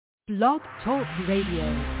Blog Talk Radio.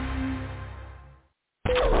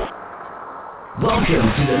 Welcome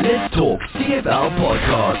to the Let's Talk CFL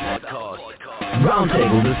podcast.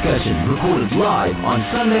 Roundtable discussion recorded live on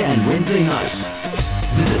Sunday and Wednesday nights.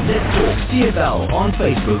 Visit Let's Talk CFL on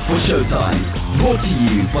Facebook for showtime. Brought to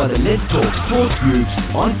you by the Let's Talk Sports Groups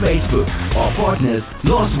on Facebook. Our partners,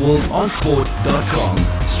 lostworldonsport.com.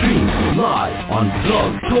 Stream live on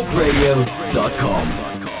blogtalkradio.com.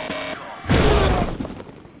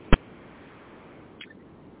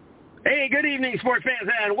 Hey, good evening, sports fans,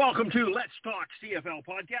 and welcome to Let's Talk CFL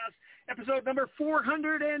podcast, episode number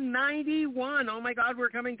 491. Oh my God, we're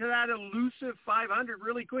coming to that elusive 500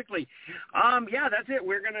 really quickly. Yeah, that's it.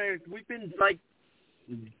 We've been like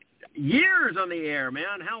years on the air,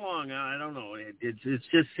 man. How long? I don't know. It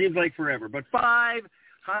just seems like forever. But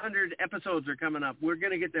 500 episodes are coming up. We're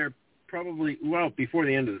going to get there probably, well, before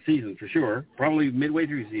the end of the season for sure. Probably midway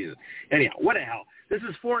through the season. Anyhow, what the hell? This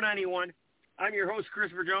is 491. I'm your host,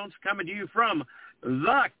 Christopher Jones, coming to you from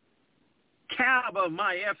the cab of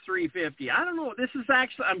my F-350. I don't know. This is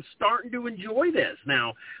actually, I'm starting to enjoy this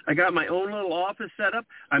now. I got my own little office set up.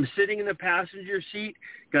 I'm sitting in the passenger seat.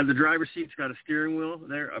 Got the driver's seat's got a steering wheel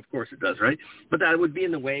there. Of course it does, right? But that would be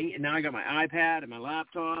in the way. And now I got my iPad and my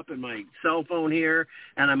laptop and my cell phone here.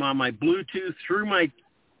 And I'm on my Bluetooth through my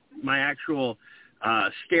actual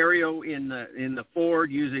stereo in the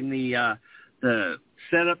Ford using the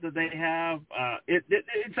setup that they have.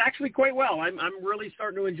 It's actually quite well. I'm really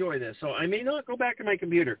starting to enjoy this. So I may not go back to my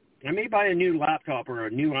computer. I may buy a new laptop or a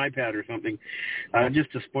new iPad or something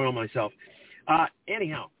just to spoil myself.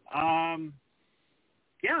 Anyhow,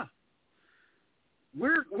 yeah.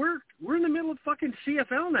 We're in the middle of fucking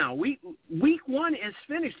CFL now. Week one is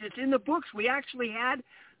finished. It's in the books. We actually had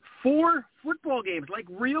 4 football games, like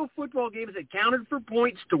real football games that counted for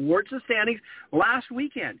points towards the standings last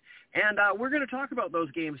weekend. And we're going to talk about those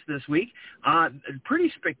games this week. Pretty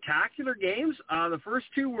spectacular games. The first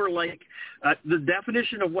 2 were like the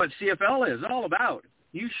definition of what CFL is all about.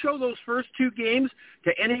 You show those first 2 games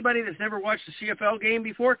to anybody that's never watched a CFL game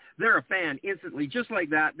before, they're a fan instantly. Just like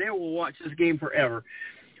that, they will watch this game forever.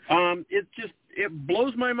 It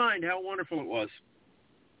blows my mind how wonderful it was.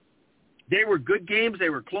 They were good games. They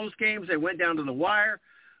were close games. They went down to the wire.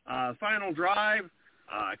 Final drive,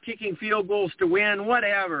 kicking field goals to win,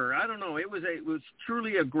 whatever. I don't know. It was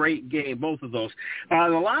truly a great game, both of those.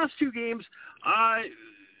 The last 2 games,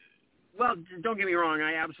 well, don't get me wrong.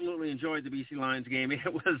 I absolutely enjoyed the BC Lions game. It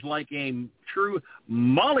was like a true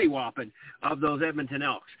mollywhopping of those Edmonton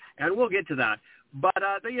Elks, and we'll get to that. But,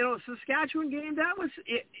 Saskatchewan game,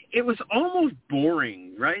 it was almost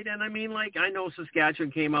boring, right? And I mean, like, I know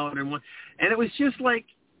Saskatchewan came out and won, and it was just like,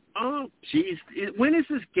 oh, geez, when is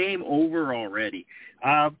this game over already?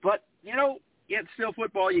 But, it's still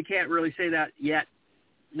football. You can't really say that yet.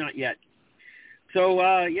 Not yet. So,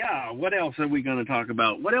 what else are we going to talk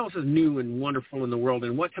about? What else is new and wonderful in the world,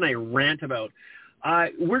 and what can I rant about?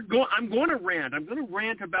 I'm going to rant. I'm going to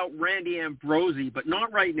rant about Randy Ambrosie, but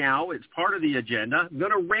not right now. It's part of the agenda. I'm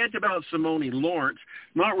going to rant about Simone Lawrence,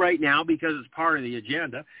 not right now because it's part of the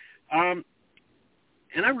agenda.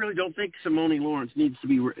 And I really don't think Simone Lawrence needs to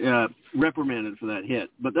be reprimanded for that hit,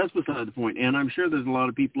 but that's beside the point. And I'm sure there's a lot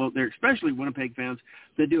of people out there, especially Winnipeg fans,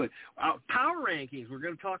 that do it. Power rankings, we're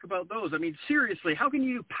going to talk about those. I mean, seriously, how can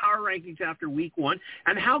you do power rankings after week 1,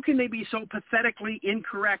 and how can they be so pathetically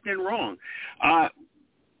incorrect and wrong? Well,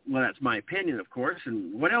 that's my opinion, of course,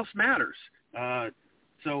 and what else matters?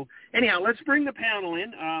 So anyhow, let's bring the panel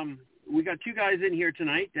in. We got 2 guys in here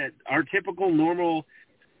tonight that are typical, normal,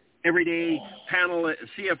 everyday panel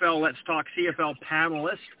CFL Let's Talk CFL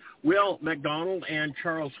panelists, Will McDonald and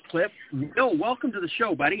Charles Cliff. Will, welcome to the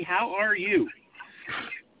show, buddy. How are you?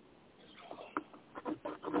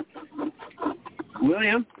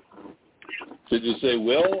 William? Did you say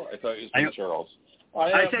Will? I thought you said Charles.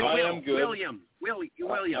 I said I am good. William.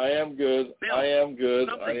 I am good. Bill. I am good.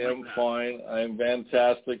 Something I am like fine. I am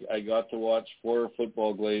fantastic. I got to watch 4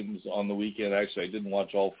 football games on the weekend. Actually, I didn't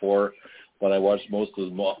watch all 4. But I watched most of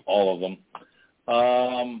them, all of them.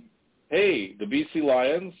 Hey, the BC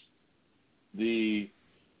Lions, the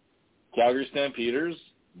Calgary Stampeders,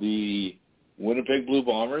 the Winnipeg Blue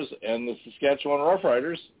Bombers, and the Saskatchewan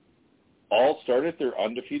Roughriders all started their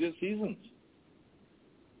undefeated seasons.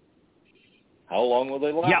 How long will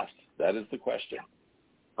they last? Yeah. That is the question.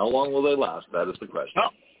 How long will they last? That is the question.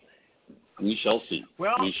 Well, we shall see.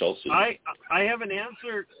 Well, we shall see. I have an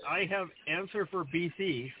answer. I have answer for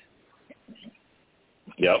BC.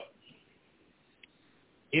 Yep.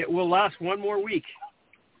 It will last 1 more week.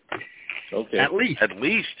 Okay. At least.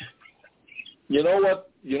 You know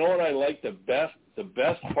what I like the best the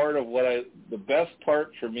best part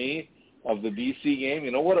for me of the BC game,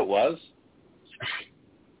 you know what it was?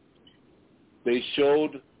 They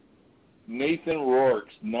showed Nathan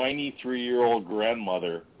Rourke's 93-year-old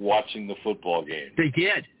grandmother watching the football game. They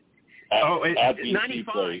did. At BC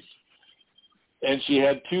 95. Place. And she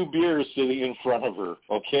had 2 beers sitting in front of her,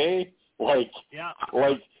 okay?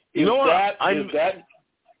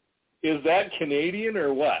 Is that Canadian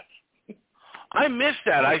or what? I missed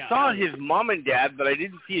that. I saw his mom and dad, but I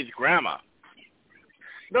didn't see his grandma.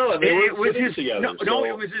 No, it was his together. No,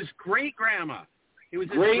 it was his great-grandma. It was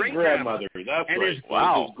his great-grandmother. That's and right.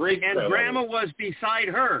 Wow. And grandma was beside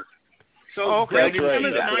her. So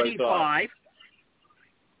great-grandma's 95.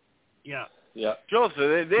 Yeah. Yeah.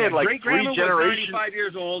 Joseph, they had like 3 generations. Was 95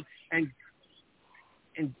 years old, and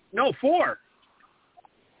 4.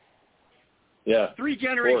 Yeah. 3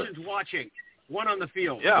 generations watching, 1 on the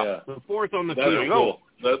field. Yeah. The 4th on the That's field. Cool.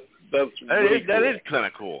 That is kind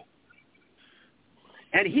of cool.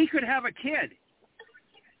 And he could have a kid.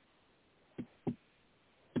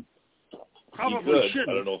 Probably shouldn't.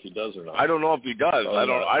 I don't know if he does or not. I don't know if he does. I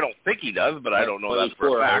don't think he does, but I don't know that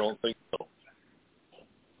for a fact. I don't think so.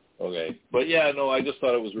 Okay. But yeah, no, I just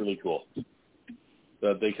thought it was really cool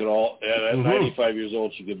that they could all at 95 years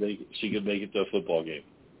old she could make it to a football game.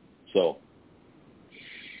 So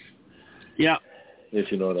yeah.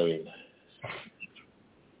 If you know what I mean.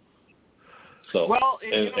 So well,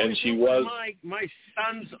 and she was my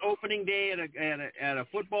son's opening day at a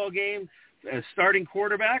football game, as starting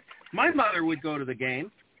quarterback. My mother would go to the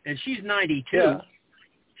game, and she's 92. Yeah.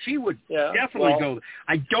 She would definitely go.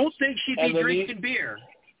 I don't think she'd be drinking beer.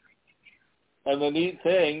 And the neat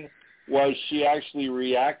thing was she actually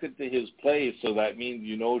reacted to his play, so that means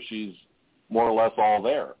she's more or less all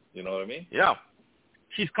there. You know what I mean? Yeah.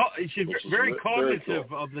 She's very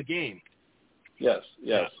cognitive of the game. Yes,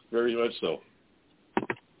 very much so.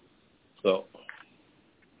 So,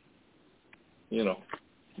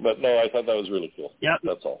 but no, I thought that was really cool. Yeah,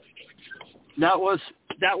 that's all. That was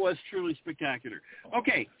truly spectacular.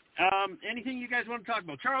 Okay, anything you guys want to talk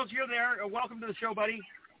about? Charles, you're there. Welcome to the show, buddy.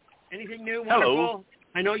 Anything new? Wonderful. Hello.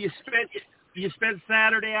 I know you spent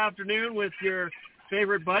Saturday afternoon with your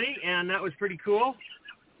favorite buddy, and that was pretty cool.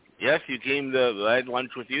 Yes, you came I had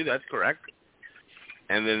lunch with you. That's correct.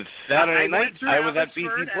 And then Saturday night, I was at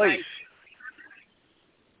BC Place.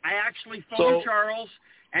 I actually phoned Charles,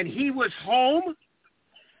 and he was home,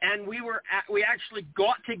 and we actually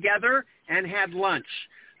got together and had lunch.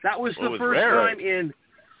 That was the first time in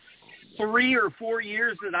 3 or 4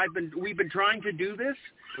 years that we've been trying to do this.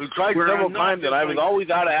 We tried several times, and I was always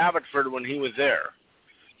out of Abbotsford when he was there.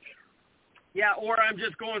 Yeah, or I'm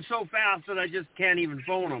just going so fast that I just can't even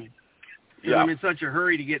phone him. Because I'm in such a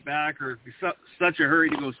hurry to get back or such a hurry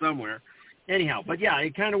to go somewhere. Anyhow, but yeah,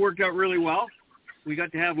 it kind of worked out really well. We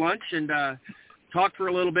got to have lunch and talk for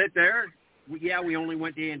a little bit there. We only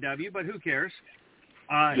went to A&W, but who cares?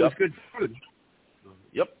 It was good food.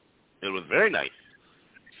 Yep, it was very nice.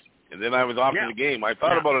 And then I was off to the game. I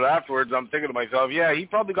thought about it afterwards. I'm thinking to myself, he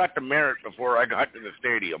probably got to Merritt before I got to the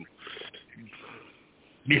stadium.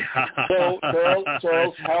 Yeah. So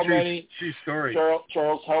Charles, how many? True story.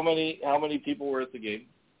 Charles, how many people were at the game?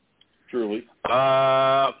 Truly.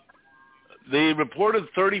 They reported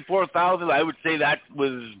 34,000. I would say that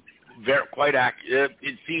was quite accurate.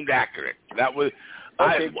 It seemed accurate. That was.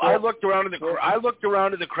 Okay, I looked around in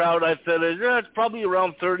the crowd. I said, it's probably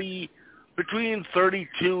around between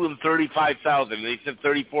 32 and 35,000. They said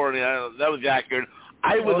 34, and that was accurate.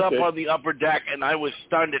 I was up on the upper deck, and I was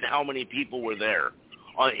stunned at how many people were there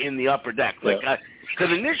in the upper deck. Because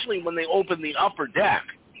initially when they opened the upper deck,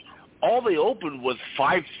 all they opened was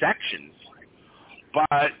 5 sections.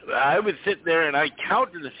 But I would sit there, and I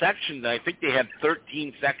counted the sections. I think they had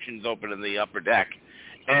 13 sections open in the upper deck,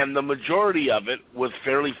 and the majority of it was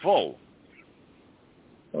fairly full.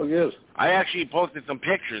 Oh, yes. I actually posted some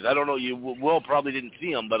pictures. I don't know, Will probably didn't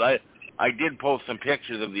see them, but I did post some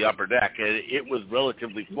pictures of the upper deck, and it was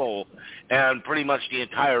relatively full, and pretty much the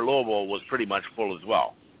entire low bowl was pretty much full as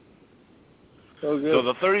well. Oh, good. So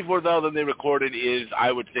the 34,000 they recorded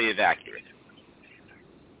I would say, is accurate.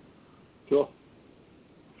 Cool.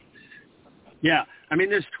 Yeah, I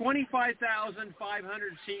mean, there's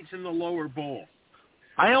 25,500 seats in the lower bowl.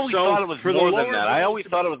 I always thought it was more than that. I always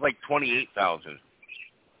thought it was like 28,000.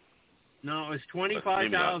 No, it's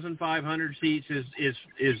 25,500 seats is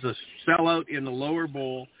the sellout in the lower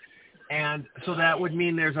bowl, and so that would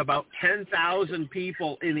mean there's about 10,000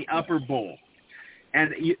 people in the upper bowl.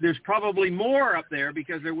 And there's probably more up there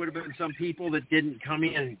because there would have been some people that didn't come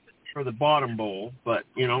in for the bottom bowl, but,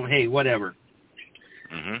 hey, whatever.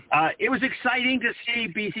 It was exciting to see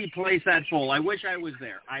BC Place that full. I wish I was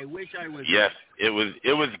there. Yes, it was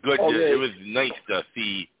good. Okay. It was nice to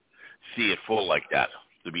see it full like that,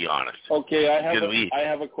 to be honest. Okay, I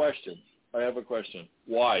have a question.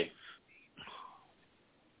 Why?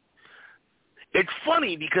 It's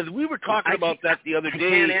funny because we were talking about that the other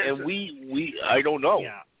day, and I don't know.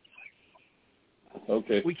 Yeah.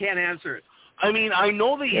 Okay. We can't answer it. I mean, I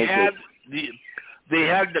know they had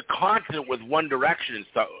the concert with One Direction and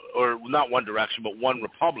stuff, or not One Direction, but One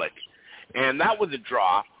Republic, and that was a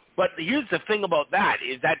draw. But here's the thing about that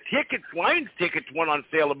is that Lions tickets went on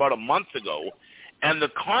sale about a month ago, and the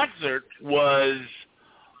concert was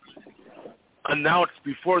announced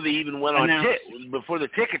before they even went before the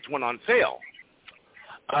tickets went on sale.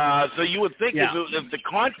 So you would think if the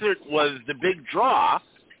concert was the big draw,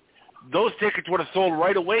 those tickets would have sold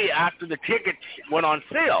right away after the tickets went on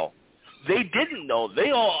sale. They didn't, though.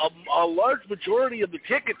 A large majority of the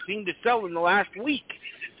tickets seemed to sell in the last week,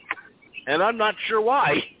 and I'm not sure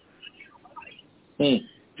why.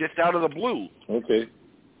 Just out of the blue. Okay.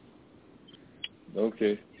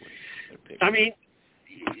 I mean,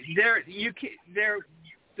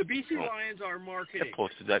 the BC Lions are marketing. I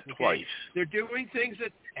posted that twice. They're doing things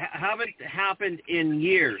that haven't happened in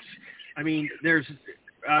years. I mean, there's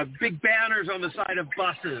big banners on the side of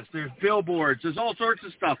buses. There's billboards. There's all sorts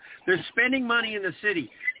of stuff. They're spending money in the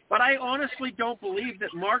city. But I honestly don't believe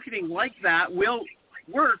that marketing like that will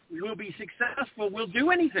work, will be successful, will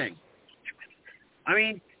do anything. I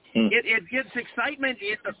mean, it gets excitement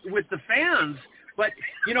with the fans. But,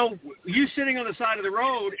 you sitting on the side of the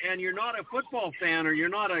road and you're not a football fan or you're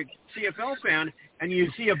not a CFL fan and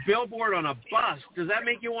you see a billboard on a bus, does that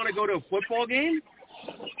make you want to go to a football game?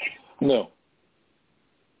 No.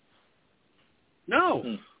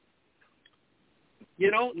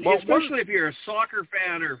 Especially if you're a soccer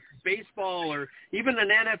fan or baseball or even an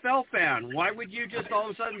NFL fan, why would you just all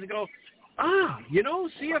of a sudden go,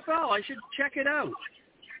 CFL, I should check it out?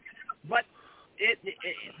 But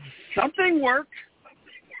something worked.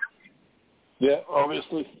 Yeah,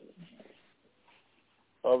 obviously.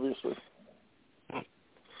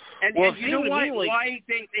 And you know why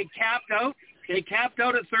they capped out? They capped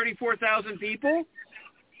out at 34,000 people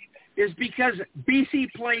is because BC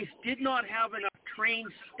Place did not have enough trained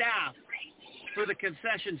staff for the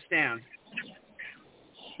concession stand.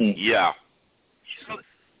 Yeah.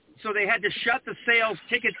 So they had to shut the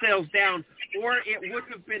ticket sales down, or it would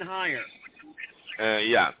have been higher.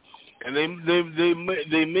 Yeah, and they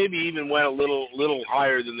maybe even went a little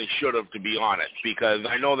higher than they should have, to be honest, because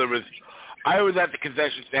I know I was at the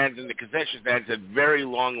concession stands, and the concession stands had very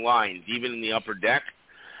long lines, even in the upper deck,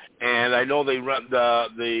 and I know they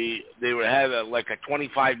had a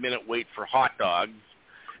 25-minute wait for hot dogs,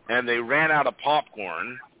 and they ran out of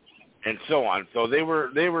popcorn, and so on. So they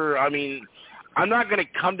were. I mean, I'm not going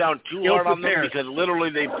to come down too hard on them because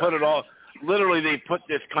literally they put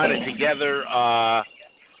this kind of together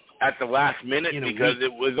at the last minute because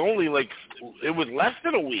it was only it was less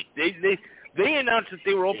than a week. They announced that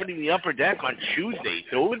they were opening the upper deck on Tuesday,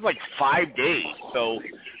 so it was 5 days. So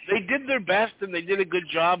they did their best and they did a good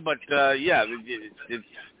job, but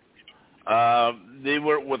they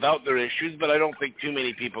were without their issues, but I don't think too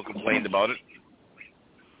many people complained about it.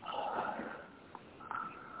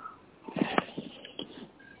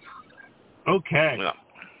 Okay. Yeah.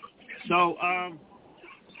 So,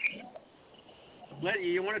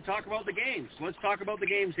 you want to talk about the games? Let's talk about the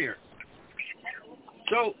games here.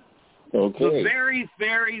 So, the very,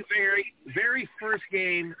 very, very, very first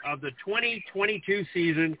game of the 2022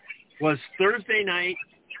 season was Thursday night.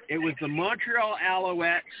 It was the Montreal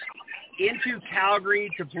Alouettes into Calgary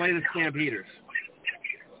to play the Stampeders.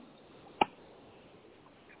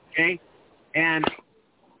 Okay? And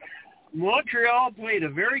Montreal played a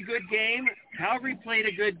very good game. Calgary played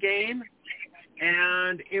a good game.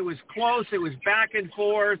 And it was close. It was back and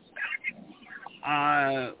forth.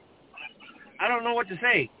 I don't know what to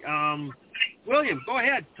say. William, go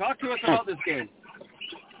ahead. Talk to us about this game.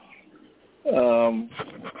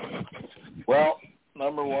 Well,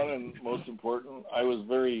 number one and most important, I was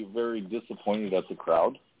very, very disappointed at the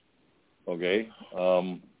crowd. Okay.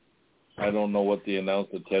 I don't know what the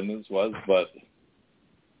announced attendance was, but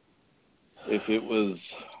if it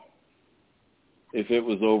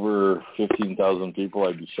was over 15,000 people,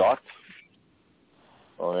 I'd be shocked.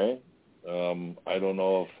 All right. I don't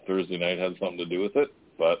know if Thursday night had something to do with it,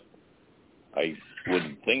 but I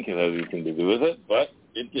wouldn't think it had anything to do with it, but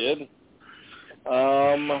it did.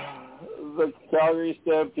 The Calgary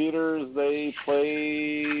Stampeders, they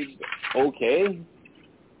played okay.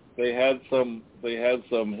 They had some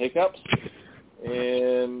hiccups,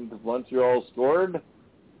 and Montreal scored.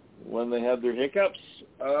 when they had their hiccups.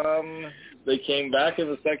 They came back in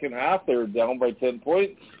the second half. They were down by 10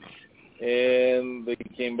 points, and they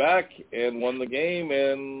came back and won the game,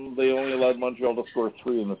 and they only allowed Montreal to score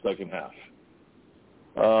 3 in the second half.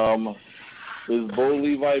 Is Bo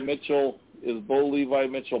Levi Mitchell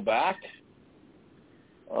back?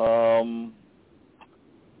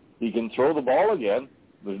 He can throw the ball again.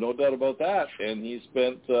 There's no doubt about that. And he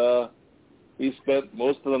spent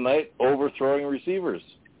most of the night overthrowing receivers.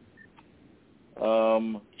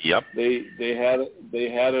 Yep. They had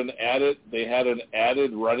an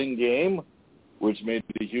added running game, which made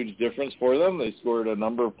a huge difference for them. They scored a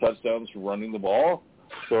number of touchdowns from running the ball.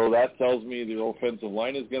 So that tells me the offensive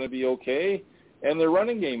line is going to be okay, and their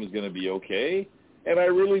running game is going to be okay. And I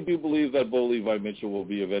really do believe that Bo Levi Mitchell will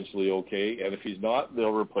be eventually okay, and if he's not,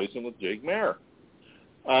 they'll replace him with Jake Mayer.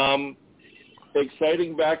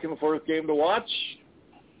 Exciting back-and-forth game to watch,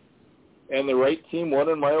 and the right team won,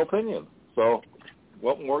 in my opinion. So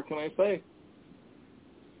what more can I say?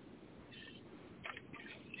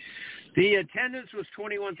 The attendance was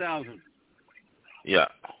 21,000. Yeah.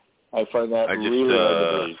 I find that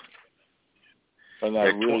really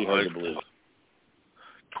hard to believe.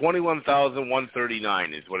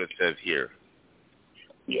 21,139 is what it says here.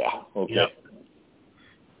 Yeah. Okay. Yep.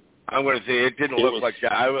 I'm going to say it didn't look like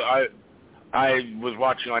that. I was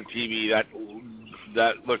watching on TV.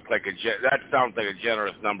 That looked like that sounds like a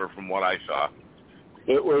generous number from what I saw.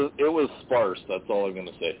 It was sparse. That's all I'm going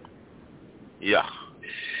to say. Yeah.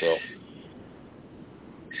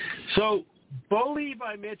 So Bo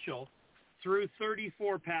Levi Mitchell threw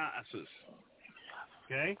 34 passes.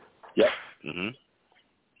 Okay. Yep. Mm-hmm.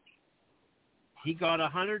 He got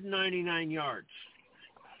 199 yards.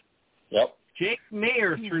 Yep. Jake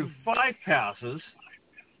Mayer threw 5 passes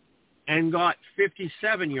and got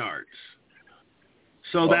 57 yards.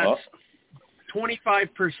 So that's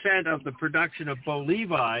 25% of the production of Bo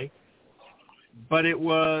Levi, but it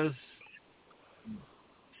was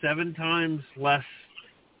 7 times less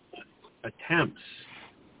attempts.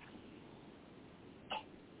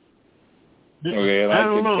 Okay, and I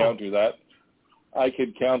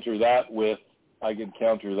could counter that with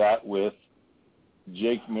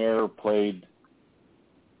Jake Mayer played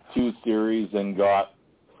 2 series and got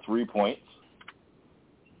 3 points.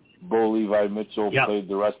 Bo Levi Mitchell played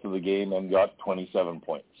the rest of the game and got 27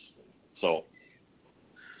 points. So.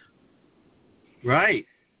 Right.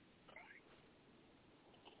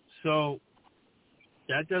 So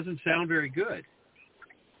that doesn't sound very good.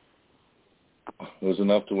 It was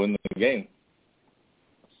enough to win the game.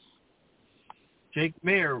 Jake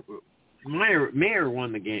Mayer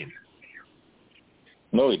won the game.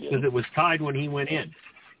 No, he didn't. Because it was tied when he went in.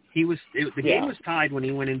 The game was tied when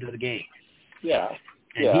he went into the game. Yeah.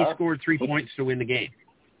 And he scored 3 points to win the game.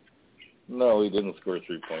 No, he didn't score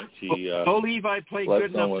 3 points. Bo Levi played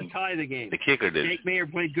good enough to tie the game. The kicker did. Jake Mayer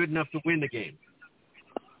played good enough to win the game.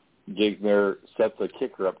 Jake Mayer set the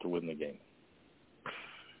kicker up to win the game.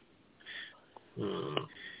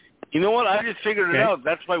 You know what? I just figured it out.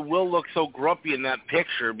 That's why Will looked so grumpy in that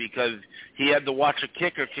picture, because he had to watch a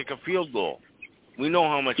kicker kick a field goal. We know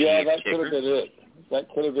how much he hates kickers. Could have been it. That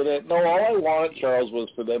could have been it. No, all I wanted, Charles, was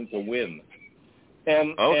for them to win.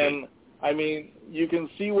 And I mean, you can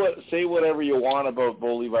say whatever you want about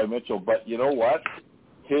Bo Levi Mitchell, but you know what?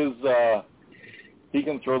 He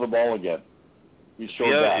can throw the ball again. He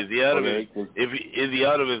showed that. Is he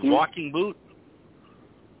out of his walking boot?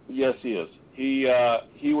 Yes, he is. He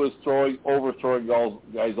was overthrowing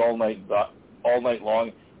guys all night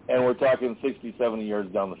long, and we're talking 60, 70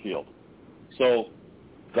 yards down the field. So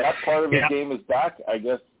that part of his game is back. I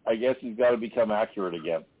guess he's got to become accurate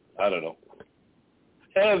again. I don't know.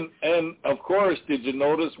 And of course, did you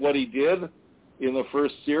notice what he did in the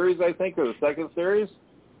first series, I think, or the second series,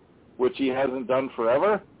 which he hasn't done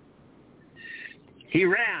forever? He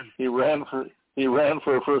ran. He ran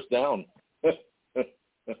for a first down.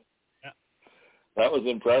 That was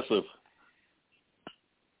impressive.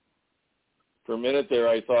 For a minute there,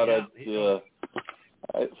 I thought it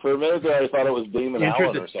was Damon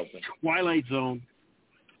Allen or something. Twilight Zone.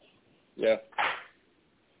 Yeah.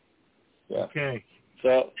 Okay.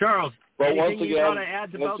 So, Charles, anything you want to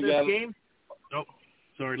add about this game? Nope.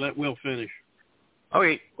 Sorry, let Will finish.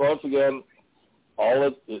 Okay. Once again,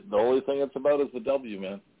 the only thing it's about is the W,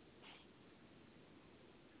 man.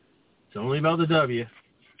 It's only about the W.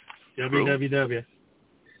 WWW.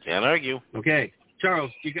 Can't argue. Okay.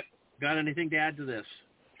 Charles, you got anything to add to this?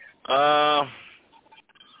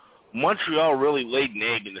 Montreal really laid an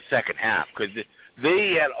egg in the second half because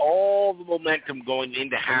they had all the momentum going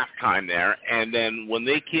into halftime there, and then when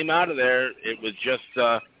they came out of there, it was just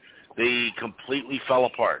they completely fell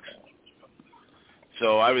apart.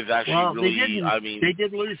 So I was actually they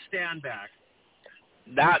did lose Stanback.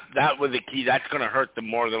 That was a key. That's going to hurt them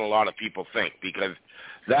more than a lot of people think, because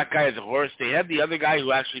that guy is a horse. They had the other guy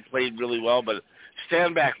who actually played really well, but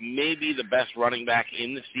Stanback may be the best running back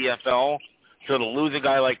in the CFL. So to lose a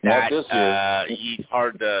guy like that, he's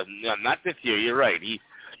hard to. No, not this year. You're right.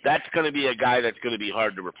 That's going to be a guy that's going to be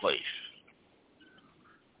hard to replace.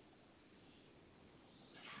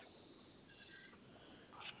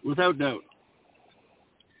 Without doubt.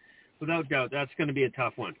 Without doubt, that's going to be a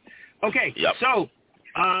tough one. Okay, yep. So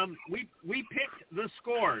we picked the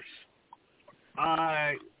scores.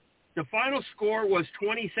 The final score was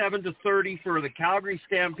 27-30 for the Calgary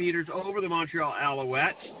Stampeders over the Montreal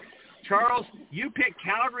Alouettes. Charles, you picked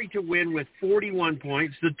Calgary to win with 41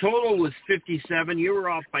 points. The total was 57. You were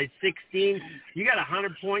off by 16. You got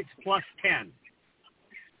 100 points plus 10.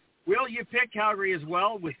 Will, you picked Calgary as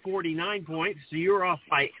well with 49 points, so you were off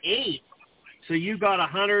by 8. So you got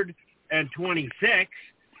 126.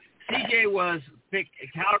 CJ was picked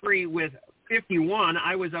Calgary with 51.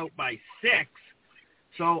 I was out by 6.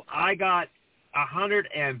 So I got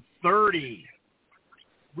 130.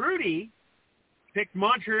 Rudy picked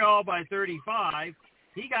Montreal by 35.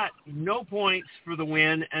 He got no points for the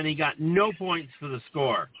win, and he got no points for the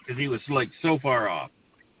score because he was so far off.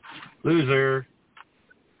 Loser.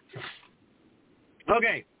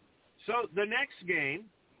 Okay, so the next game,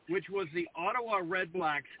 which was the Ottawa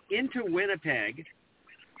Redblacks into Winnipeg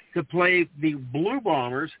to play the Blue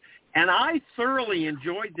Bombers, and I thoroughly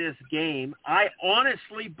enjoyed this game. I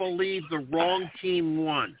honestly believe the wrong team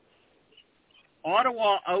won.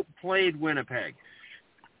 Ottawa outplayed Winnipeg.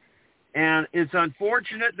 And it's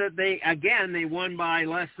unfortunate that they won by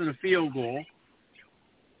less than a field goal.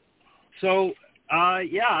 So,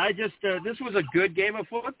 this was a good game of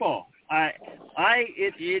football.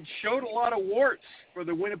 It showed a lot of warts for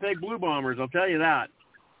the Winnipeg Blue Bombers, I'll tell you that.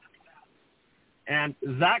 And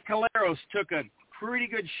Zach Caleros took a pretty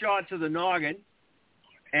good shot to the noggin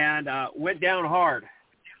and went down hard.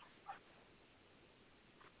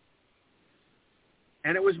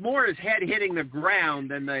 And it was more his head hitting the ground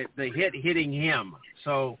than the hit hitting him.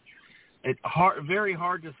 So it's very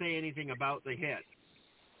hard to say anything about the hit.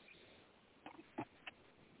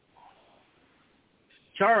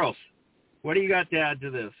 Charles, what do you got to add to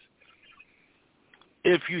this?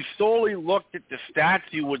 If you solely looked at the stats,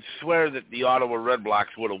 you would swear that the Ottawa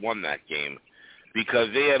Redblacks would have won that game, because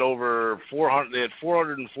they had over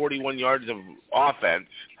 441 yards of offense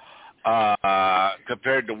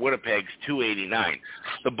compared to Winnipeg's 289.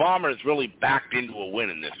 The Bombers really backed into a win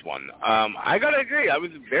in this one. I got to agree. I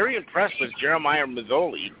was very impressed with Jeremiah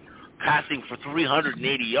Mazzoli passing for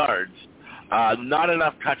 380 yards. Not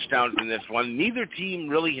enough touchdowns in this one. Neither team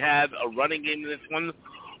really had a running game in this one,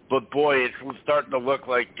 but boy, it's starting to look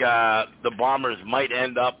like the Bombers might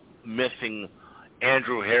end up missing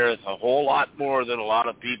Andrew Harris a whole lot more than a lot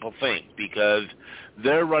of people think, because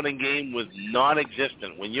their running game was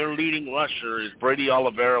non-existent. When your leading rusher is Brady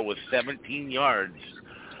Oliveira with 17 yards,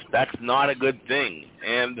 that's not a good thing.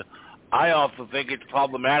 And I also think it's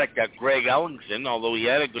problematic that Greg Ellingson, although he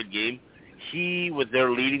had a good game, he was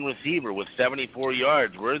their leading receiver with 74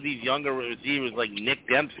 yards. Where are these younger receivers like Nick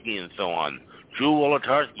Dembski and so on? Drew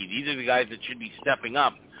Wolotarski, these are the guys that should be stepping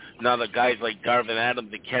up. Now the guys like Darvin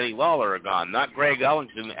Adams and Kenny Lawler are gone. Not Greg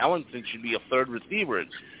Ellingson. Ellingson should be a third receiver at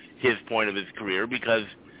his point of his career, because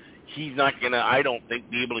he's not going to, I don't think,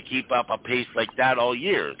 be able to keep up a pace like that all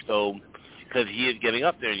year. So, because he is getting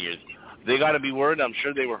up there in years. They got to be worried. I'm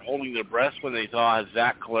sure they were holding their breath when they saw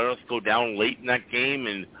Zach Caleros go down late in that game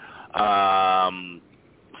and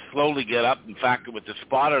slowly get up. In fact, it was the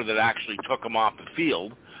spotter that actually took him off the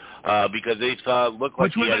field because they looked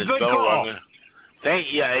like he had his bell rung.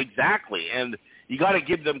 Yeah, exactly. And you got to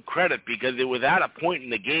give them credit, because it was at a point in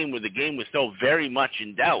the game where the game was still very much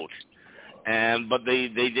in doubt. But they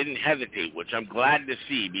didn't hesitate, which I'm glad to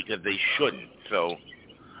see, because they shouldn't. So,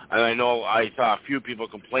 and I know I saw a few people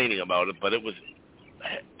complaining about it, but it was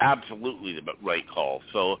absolutely the right call.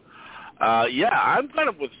 So, I'm kind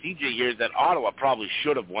of with CJ here that Ottawa probably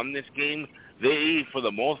should have won this game. They, for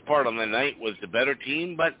the most part on the night, was the better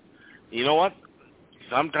team, but you know what?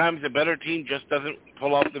 Sometimes the better team just doesn't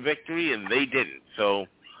pull out the victory, and they didn't. So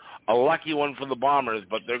a lucky one for the Bombers,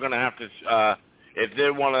 but they're going to have to, if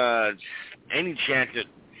they want any chance at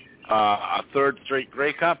a third straight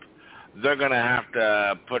Grey Cup, they're going to have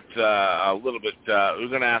to put a little bit, we're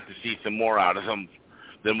going to have to see some more out of them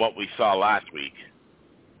than what we saw last week.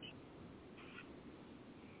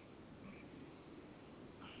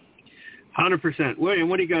 $100%. William,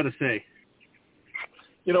 what do you got to say?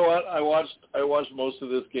 You know what? I watched most of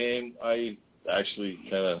this game. I actually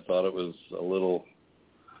kind of thought it was a little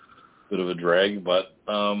bit of a drag, but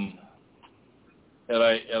and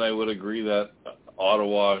I would agree that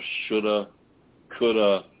Ottawa shoulda,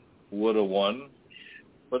 coulda, woulda won,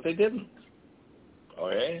 but they didn't.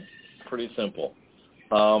 Okay, pretty simple.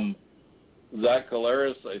 Zach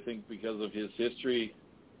Collaros, I think because of his history,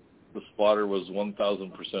 the spotter was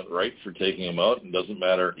 1,000% right for taking him out. It doesn't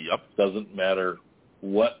matter. Yep. Doesn't matter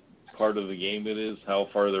what part of the game it is, how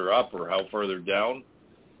far they're up or how far they're down.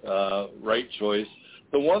 Right choice.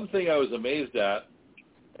 The one thing I was amazed at,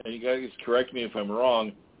 and you guys correct me if I'm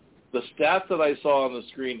wrong, the stat that I saw on the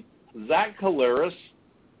screen, Zach Collaros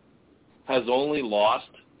has only lost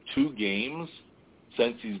 2 games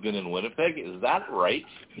since he's been in Winnipeg. Is that right?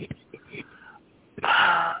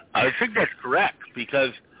 I think that's correct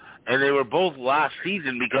and they were both last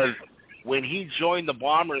season, because when he joined the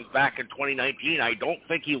Bombers back in 2019, I don't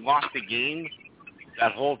think he lost a game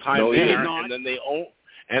that whole time there,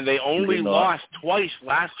 and they only lost twice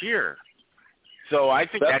last year. So I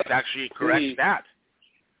think that's actually a correct stat.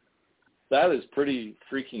 That is pretty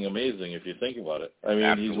freaking amazing if you think about it. I mean,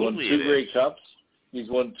 Absolutely, he's won 2 Grey Cups. He's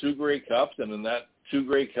won 2 Grey Cups, and in that 2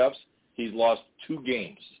 Grey Cups, he's lost 2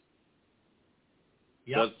 games.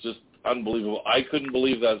 Yep. That's just unbelievable. I couldn't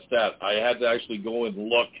believe that stat. I had to actually go and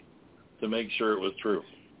look to make sure it was true.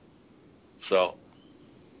 So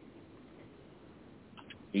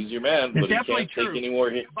he's your man, but he can't take any more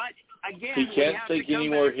hits. But again, he can't take any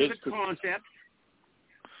more hits. The concept.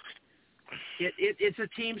 It's a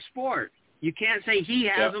team sport. You can't say he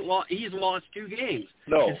hasn't lost. He's lost 2 games.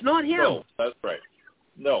 No, it's not him. No, that's right.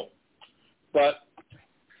 No, but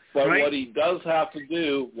right? What he does have to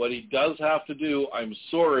do, I'm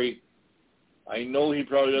sorry, I know he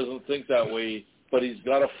probably doesn't think that way, but he's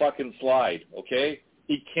got to fucking slide, okay?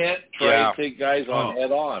 He can't try and take guys on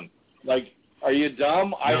head on. Like, are you dumb?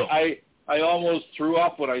 No. I almost threw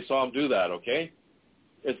up when I saw him do that, okay?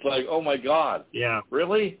 It's like, oh my God. Yeah.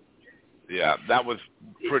 Really? Yeah, that was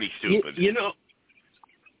pretty stupid. You know,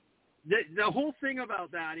 the whole thing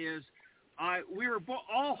about that is, we were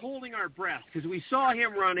all holding our breath because we saw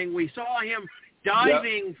him running. We saw him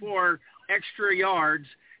diving for extra yards,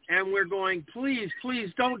 and we're going, please, please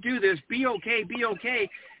don't do this. Be okay, be okay.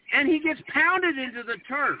 And he gets pounded into the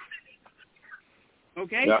turf.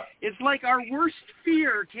 Okay? Yeah. It's like our worst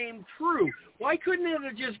fear came true. Why couldn't it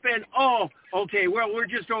have just been, oh, okay, well, we're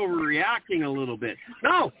just overreacting a little bit?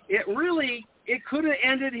 No, it could have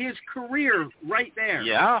ended his career right there.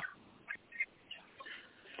 Yeah.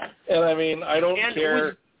 And I mean, I don't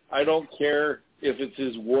care if it's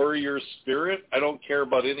his warrior spirit. I don't care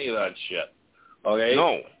about any of that shit. Okay?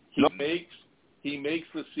 No. He makes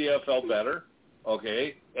the CFL better,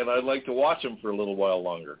 okay? And I'd like to watch him for a little while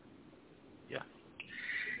longer. Yeah.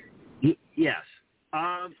 Yes.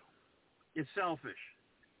 It's selfish.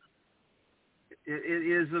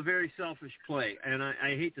 It is a very selfish play, and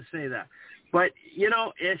I hate to say that. But, you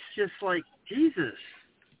know, it's just like, Jesus.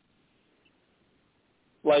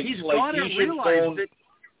 He's got to realize that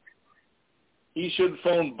he should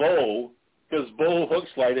phone Bo, because Bo hook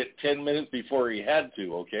slide it 10 minutes before he had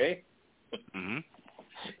to, okay? Mm-hmm.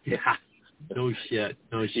 Yeah. No shit.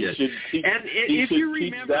 He should teach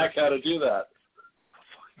Zach how to do that.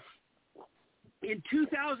 In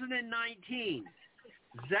 2019,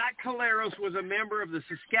 Zach Collaros was a member of the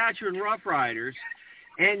Saskatchewan Roughriders,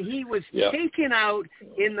 and he was taken out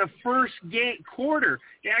in the first quarter.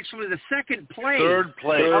 Actually, the second play. Third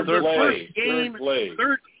play of the first game.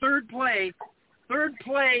 Third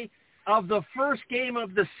play of the first game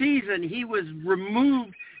of the season. He was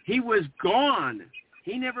removed. He was gone.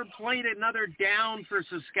 He never played another down for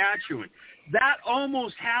Saskatchewan. That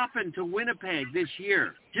almost happened to Winnipeg this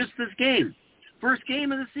year. Just this game. First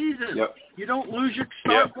game of the season. Yep. You don't lose your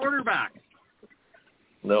star quarterback.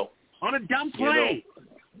 No. On a dumb play.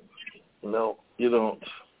 No, you don't.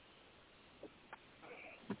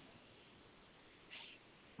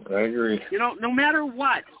 I agree. You know, no matter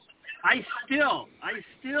what, I still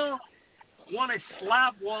want to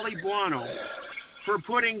slap Wally Buono for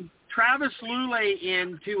putting Travis Lulay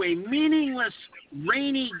into a meaningless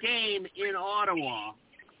rainy game in Ottawa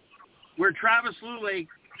where Travis Lulay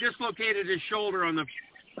dislocated his shoulder on the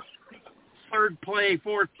fourth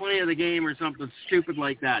play of the game or something stupid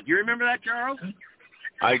like that. Do you remember that, Charles?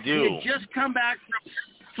 I do. He had just come back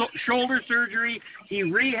from shoulder surgery. He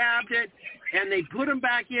rehabbed it, and they put him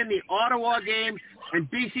back in the Ottawa game, and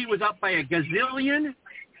BC was up by a gazillion.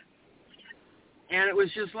 And it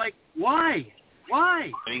was just like, why?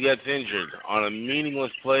 Why? And he gets injured on a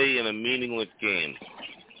meaningless play in a meaningless game.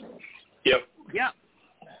 Yep.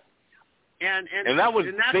 And that was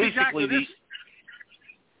basically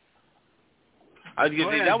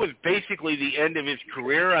that was basically the end of his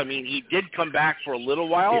career. I mean, he did come back for a little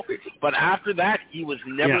while, but after that, he was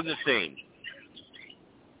never the same.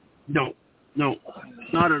 No,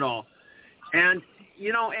 not at all. And,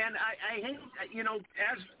 and I hate,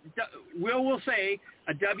 as Will say,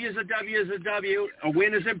 a W is a W is a W. A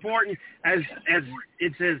win is important as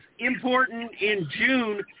it's as important in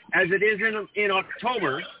June as it is in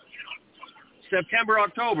October, September,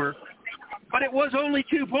 October. But it was only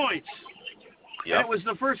 2 points. Yep. And it was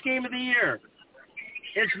the first game of the year.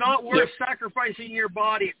 It's not worth sacrificing your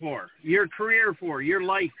body for, your career for, your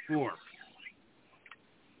life for.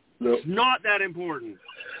 Nope. It's not that important.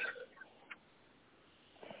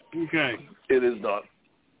 Okay. It is not.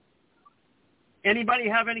 Anybody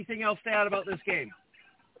have anything else to add about this game?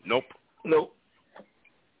 Nope.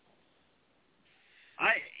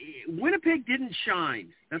 Winnipeg didn't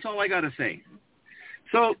shine. That's all I got to say.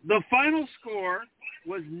 So the final score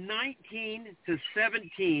was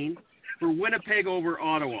 19-17 for Winnipeg over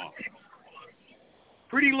Ottawa.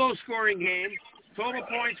 Pretty low-scoring game. Total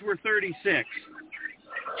points were 36.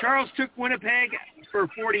 Charles took Winnipeg for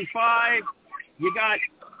 45. You got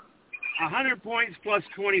 100 points plus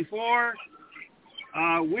 24.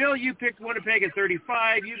 Will, you picked Winnipeg at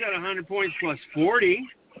 35. You got 100 points plus 40.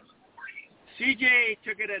 CJ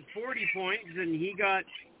took it at 40 points, and he got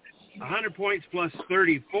 100 points plus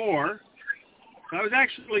 34. That was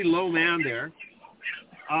actually low man there.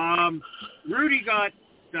 Rudy got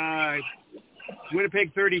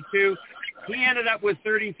Winnipeg 32. He ended up with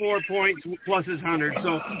 34 points plus his 100.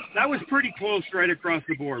 So that was pretty close right across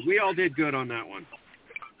the board. We all did good on that one.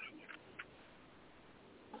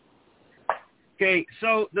 Okay,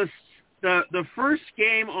 so the first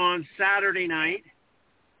game on Saturday night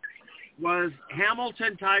was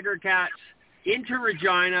Hamilton Tiger Cats into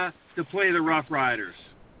Regina to play the Rough Riders.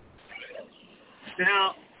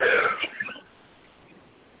 Now,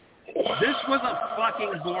 this was a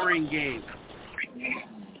fucking boring game.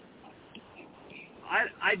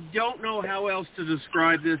 I don't know how else to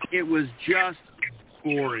describe this. It was just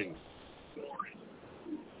boring.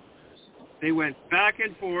 They went back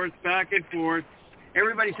and forth.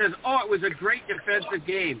 Everybody says, it was a great defensive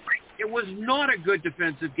game. It was not a good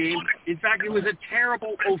defensive game. In fact, it was a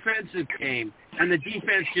terrible offensive game, and the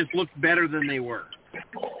defense just looked better than they were.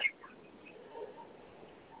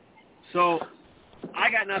 So I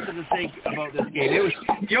got nothing to think about this game.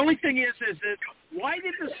 The only thing is that why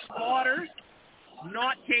did the Spotters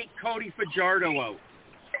not take Cody Fajardo out?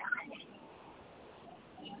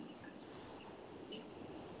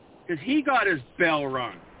 Because he got his bell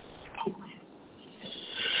rung.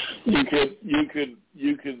 You could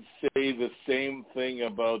say the same thing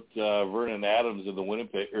about Vernon Adams in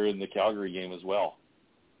the Calgary game as well.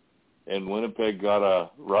 And Winnipeg got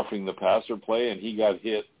a roughing the passer play, and he got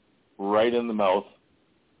hit right in the mouth,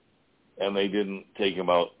 and they didn't take him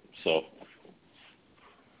out. So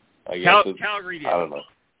I guess Calgary did. I don't know.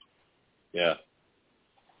 Yeah,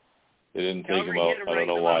 they didn't take him out. I don't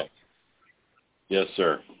know why. Yes,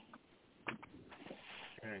 sir.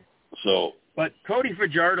 Okay. So. But Cody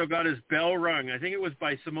Fajardo got his bell rung. I think it was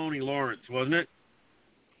by Simone Lawrence, wasn't it?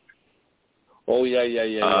 Oh, yeah.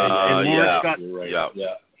 And Lawrence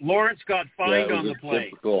Lawrence got fined on the play.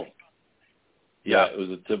 Typical, it was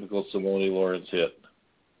a typical Simone Lawrence hit.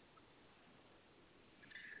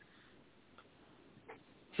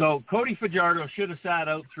 So Cody Fajardo should have sat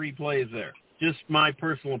out 3 plays there. Just my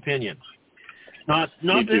personal opinion. Not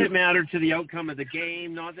that it mattered to the outcome of the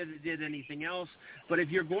game, not that it did anything else, but if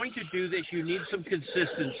you're going to do this, you need some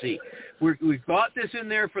consistency. We've got this in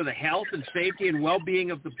there for the health and safety and well-being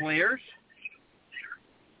of the players,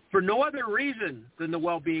 for no other reason than the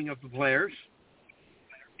well-being of the players,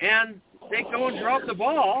 and they go and drop the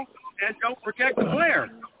ball and don't protect the player.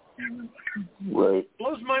 Right.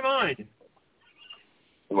 Blows my mind.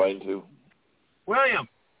 Mine too. William,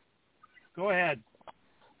 go ahead.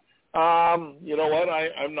 You know what?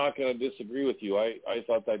 I'm not going to disagree with you. I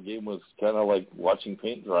thought that game was kind of like watching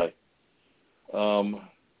paint dry.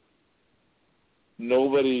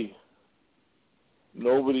 Nobody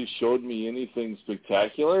showed me anything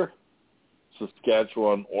spectacular,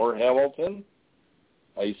 Saskatchewan or Hamilton.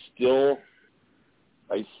 I still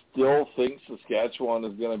think Saskatchewan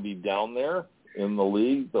is going to be down there in the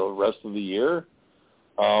league the rest of the year.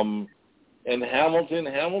 And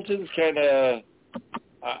Hamilton's kind of,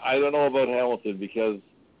 I don't know about Hamilton because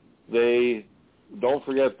don't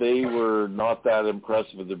forget they were not that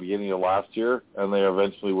impressive at the beginning of last year, and they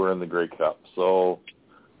eventually were in the Grey Cup. So,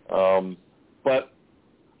 but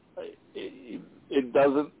it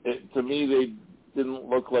doesn't, to me, didn't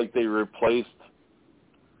look like they replaced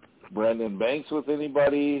Brandon Banks with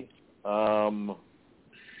anybody. Dane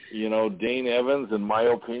Evans, in my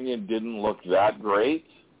opinion, didn't look that great.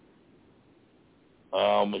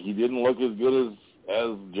 He didn't look as good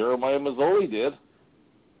as Jeremiah Mazzoli did.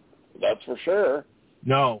 That's for sure.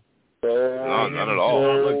 No. No, not at all. Did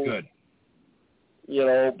not look good.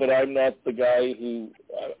 But I'm not the guy who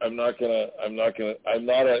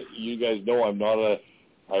you guys know I'm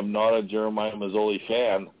not a Jeremiah Mazzoli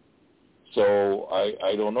fan. So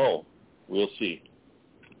I don't know. We'll see.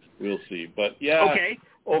 But yeah, okay.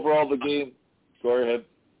 Overall the game, go ahead.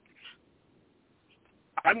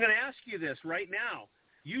 I'm going to ask you this right now.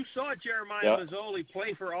 You saw Jeremiah Mazzoli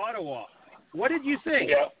play for Ottawa. What did you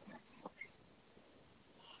think? Yeah.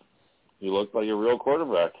 He looked like a real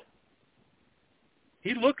quarterback.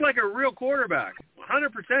 He looked like a real quarterback.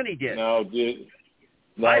 100% he did. I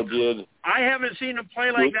haven't seen him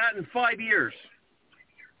play like that in 5 years.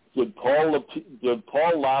 Did Paul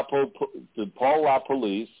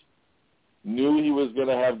LaPolice knew he was going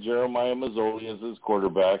to have Jeremiah Mazzoli as his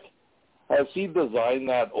quarterback? Has he designed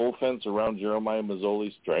that offense around Jeremiah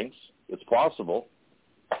Mazzoli's strengths? It's possible.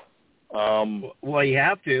 Well, you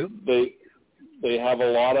have to. They have a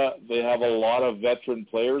lot of veteran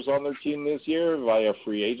players on their team this year via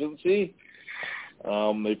free agency.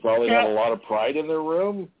 They probably have a lot of pride in their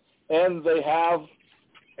room, and they have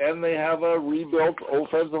a rebuilt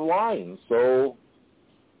offensive line. So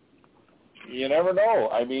you never know.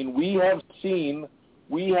 I mean, we have seen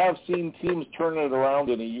teams turn it around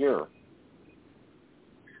in a year.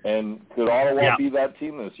 And could Ottawa be that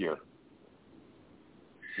team this year?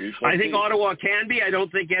 I think Ottawa can be. I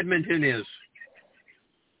don't think Edmonton is.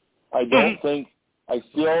 I don't think. I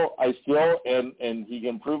still, and he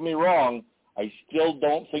can prove me wrong. I still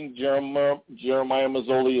don't think Jeremiah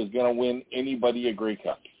Mazzoli is going to win anybody a Grey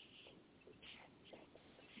Cup.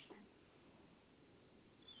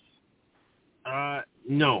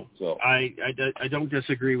 No. So I don't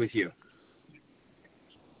disagree with you.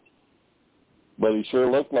 But he sure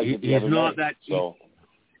looked like it the other night.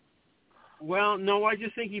 Well, no, I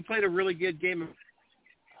just think he played a really good game of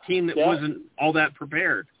team that wasn't all that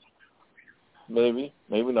prepared. Maybe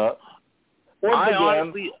not. Once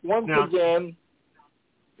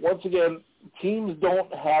again, teams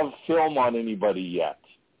don't have film on anybody yet.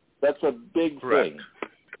 That's a big thing.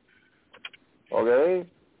 Okay?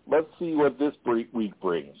 Let's see what this week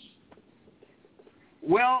brings.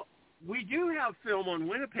 Well, we do have film on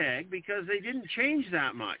Winnipeg because they didn't change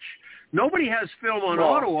that much. Nobody has film on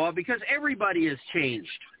Ottawa because everybody has changed.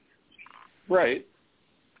 Right.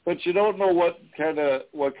 But you don't know what kind of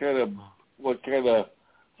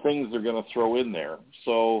things they're going to throw in there.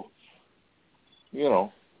 So,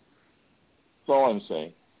 that's all I'm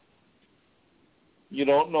saying. You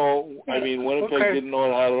don't know. I mean, Winnipeg didn't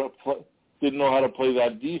know how to play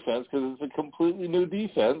that defense because it's a completely new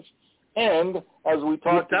defense. And as we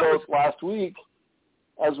talked about last week,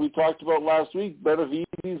 Benavides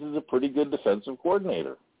is a pretty good defensive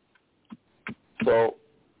coordinator. So.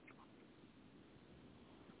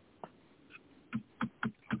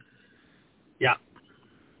 Yeah.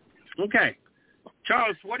 Okay.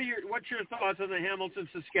 Charles, what's your thoughts on the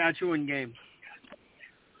Hamilton-Saskatchewan game?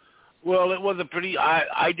 Well, it was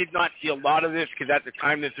I did not see a lot of this because at the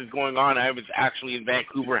time this was going on, I was actually in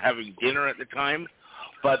Vancouver having dinner at the time.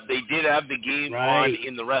 But they did have the game on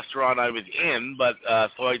in the restaurant I was in, but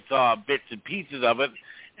so I saw bits and pieces of it,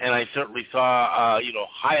 and I certainly saw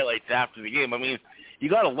highlights after the game. I mean,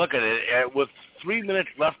 you got to look at it. With 3 minutes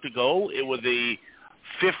left to go, it was a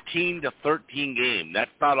 15-13 game.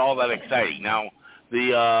 That's not all that exciting. Now,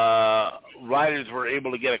 the Riders were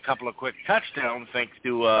able to get a couple of quick touchdowns thanks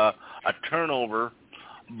to a turnover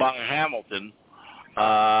by Hamilton.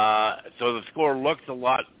 So the score looks a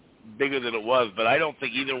lot bigger than it was, but I don't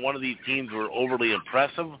think either one of these teams were overly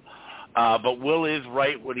impressive. But Will is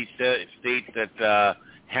right when he states that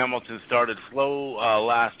Hamilton started slow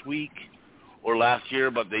last week or last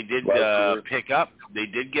year, but they did pick up. They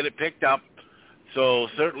did get it picked up. So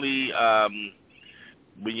certainly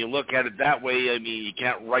when you look at it that way, I mean, you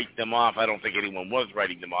can't write them off. I don't think anyone was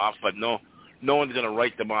writing them off, but no one's going to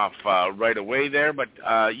write them off right away there. But,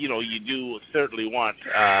 you do certainly want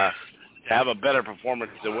to have a better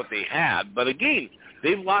performance than what they had. But again,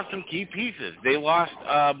 they've lost some key pieces. They lost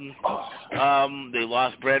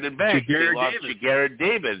Brandon Banks. They lost Jared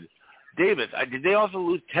Davis. Did they also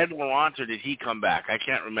lose Ted Laurent, or did he come back? I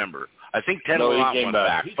can't remember. I think Ted Laurent went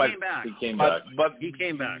back. He came back. But he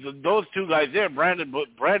came back. Those two guys there, Brandon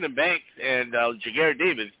Banks and Jared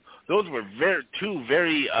Davis, those were two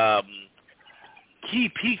very key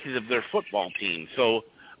pieces of their football team. So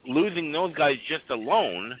losing those guys just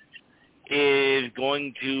alone is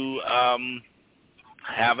going to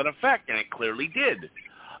have an effect, and it clearly did.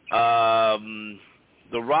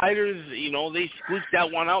 The Riders, they squeaked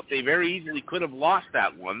that one out. They very easily could have lost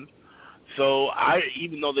that one. So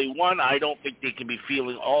even though they won, I don't think they can be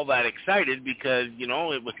feeling all that excited because,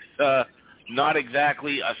 it was not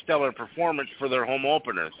exactly a stellar performance for their home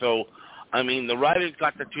opener. So, the Riders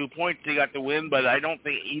got the 2 points, they got the win, but I don't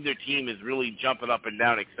think either team is really jumping up and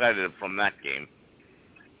down excited from that game.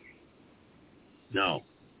 No.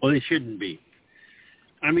 Well, they shouldn't be.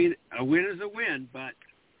 A win is a win, but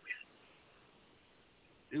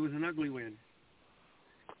it was an ugly win.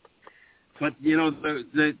 But,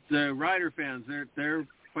 the Rider fans, they're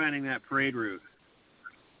planning that parade route.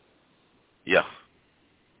 Yeah.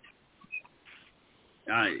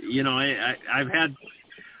 I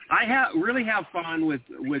really have fun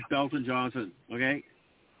with Belton Johnson, okay?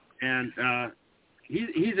 And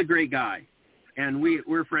he's a great guy. And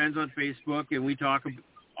we're friends on Facebook, and we talk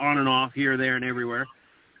on and off here, there, and everywhere.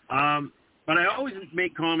 But I always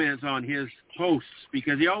make comments on his posts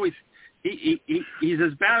because he's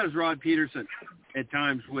as bad as Rod Peterson at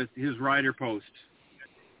times with his Rider posts.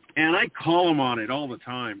 And I call him on it all the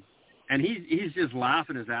time. And he's just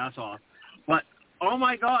laughing his ass off. But, oh,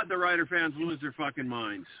 my God, the Rider fans lose their fucking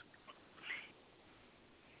minds.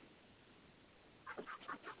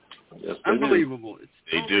 Yes, Unbelievable.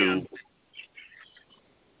 They do.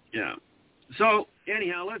 Yeah. So,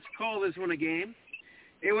 anyhow, let's call this one a game.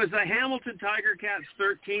 It was the Hamilton Tiger Cats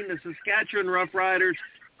 13, the Saskatchewan Roughriders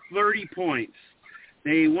 30 points.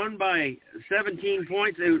 They won by 17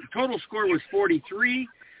 points. The total score was 43.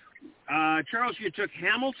 Charles, you took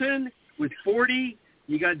Hamilton with 40.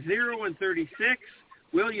 You got 0 and 36.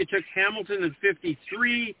 Will, you took Hamilton at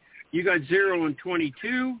 53. You got 0 and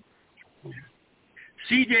 22.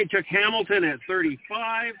 CJ took Hamilton at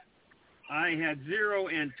 35. I had 0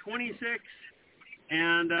 and 26.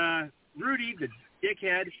 And Rudy, the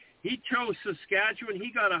dickhead, he chose Saskatchewan.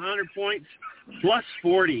 He got 100 points plus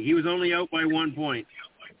 40. He was only out by 1 point.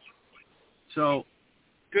 So,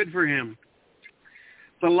 good for him.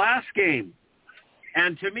 The last game,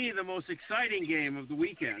 and to me the most exciting game of the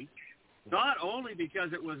weekend, not only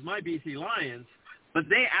because it was my BC Lions, but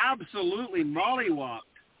they absolutely mollywopped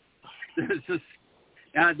the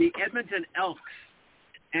Edmonton Elks.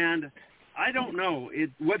 And I don't know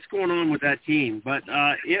what's going on with that team, but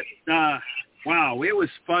wow, it was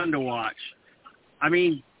fun to watch.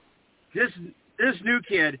 This new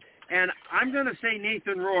kid, and I'm going to say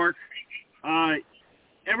Nathan Rourke.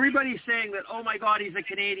 Everybody's saying that, oh my God, he's a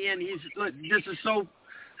Canadian. This is so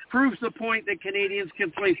proves the point that Canadians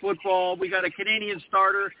can play football. We got a Canadian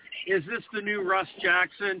starter. Is this the new Russ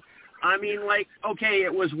Jackson? Okay,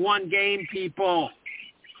 it was one game, people.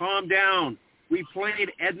 Calm down. We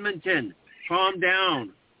played Edmonton. Calm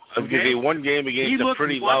down. Okay? I'll give you one game against a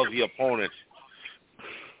pretty lousy opponent.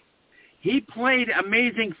 He played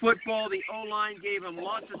amazing football. The O-line gave him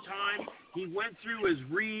lots of time. He went through his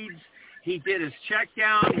reads. He did his check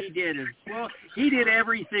down. He did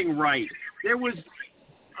everything right.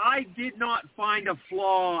 I did not find a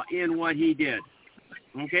flaw in what he did.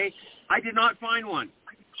 Okay? I did not find one.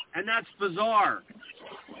 And that's bizarre.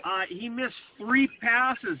 He missed 3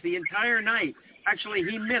 passes the entire night. Actually,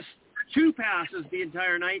 he missed 2 passes the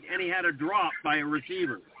entire night, and he had a drop by a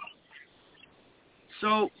receiver.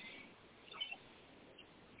 So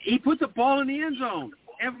he put the ball in the end zone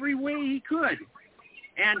every way he could.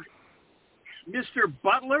 And Mr.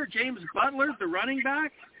 Butler, James Butler, the running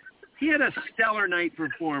back, he had a stellar night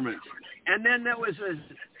performance. And then there was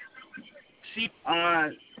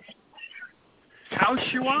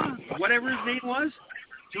Kaushua, whatever his name was,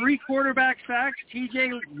 3 quarterback sacks.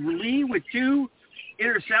 TJ Lee with 2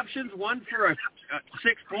 interceptions, 1 for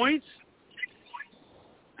 6 points.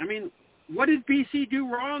 What did BC do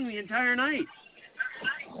wrong the entire night?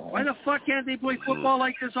 Why the fuck can't they play football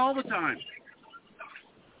like this all the time?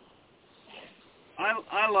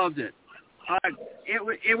 I loved it.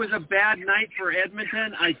 It was a bad night for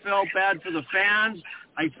Edmonton. I felt bad for the fans.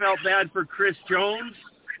 I felt bad for Chris Jones.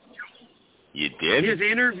 You did? His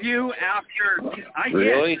interview after... I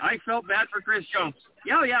really? did. I felt bad for Chris Jones.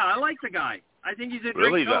 Yeah, I like the guy. I think he's a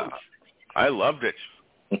great coach. I loved it.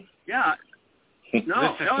 Yeah.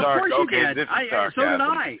 No, of course you did. So did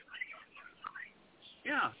I.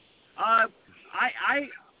 Yeah.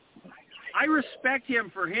 I respect him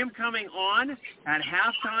for him coming on at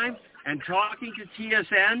halftime and talking to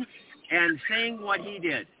TSN and saying what he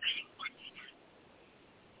did.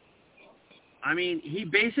 He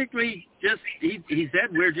basically he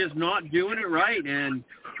said we're just not doing it right and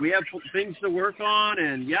we have things to work on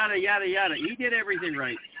and yada, yada, yada. He did everything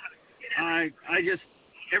right. I just,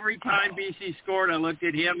 every time BC scored, I looked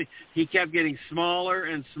at him. He kept getting smaller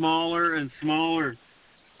and smaller and smaller.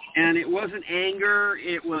 And it wasn't anger.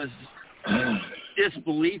 It was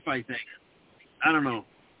disbelief, I think. I don't know.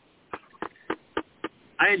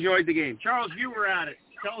 I enjoyed the game. Charles, you were at it.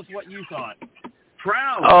 Tell us what you thought.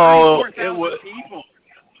 Proud. Oh, 34,000 people.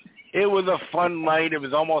 It was a fun night. It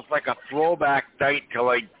was almost like a throwback night to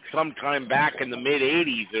like sometime back in the mid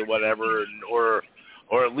 '80s or whatever, or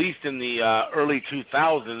at least in the early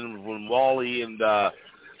 2000s when Wally and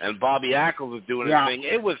Bobby Ackles was doing his thing.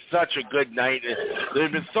 It was such a good night.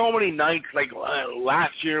 There's been so many nights like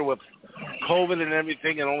last year with COVID and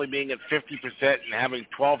everything, and only being at 50% and having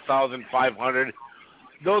 12,500.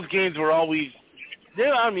 Those games were always. They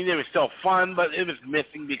were still fun, but it was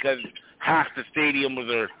missing because half the stadium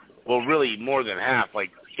was really more than half,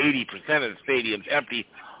 like 80% of the stadium's empty.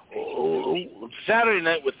 Saturday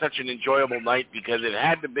night was such an enjoyable night because it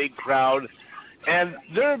had the big crowd, and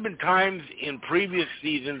there have been times in previous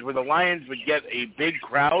seasons where the Lions would get a big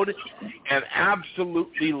crowd and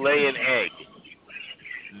absolutely lay an egg.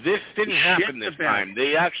 This didn't happen this time.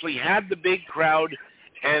 They actually had the big crowd,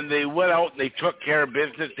 and they went out and they took care of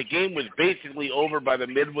business. The game was basically over by the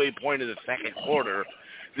midway point of the second quarter.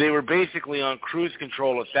 They were basically on cruise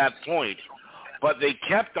control at that point, but they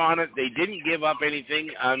kept on it. They didn't give up anything.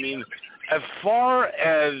 I mean, as far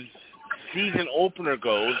as season opener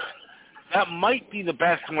goes, that might be the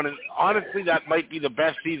best one. And honestly, that might be the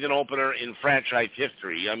best season opener in franchise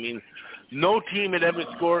history. I mean, no team had ever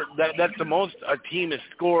scored. That's the most a team has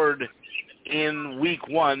scored in week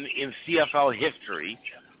one in CFL history.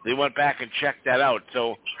 They went back and checked that out.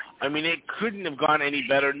 So, I mean, it couldn't have gone any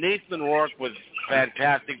better. Nathan Rourke was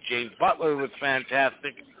fantastic. James Butler was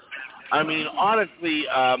fantastic. I mean, honestly,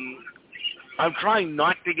 I'm trying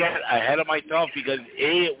not to get ahead of myself because,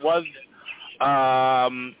 it was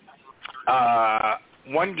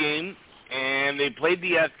one game, and they played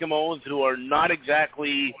the Eskimos, who are not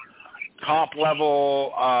exactly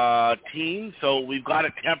top-level team, so we've got to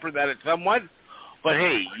temper that somewhat. But,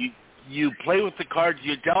 hey, you play with the cards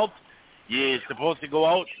you dealt. You're supposed to go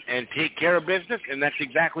out and take care of business, and that's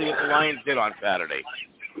exactly what the Lions did on Saturday.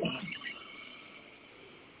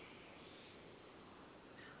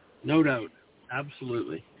 No doubt.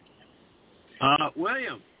 Absolutely.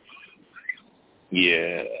 William.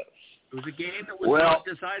 Yes. It was a game that was not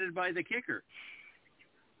decided by the kicker.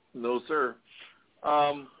 No, sir.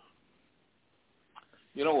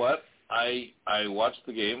 You know what? I watched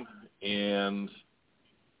the game, and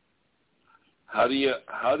how do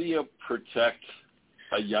you protect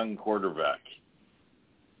a young quarterback?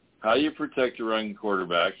 How you protect a young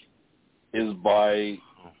quarterback is by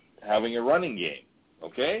having a running game,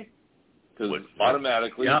 okay? Because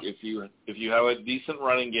automatically, if you have a decent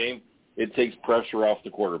running game, it takes pressure off the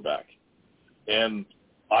quarterback. And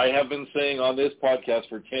I have been saying on this podcast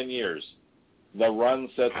for 10 years, the run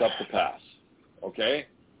sets up the pass, okay?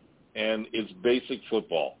 And it's basic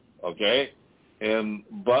football, okay? And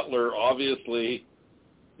Butler, obviously,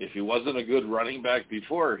 if he wasn't a good running back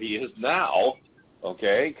before, he is now,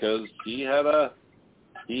 okay? Because he had a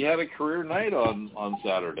career night on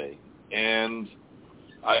Saturday, and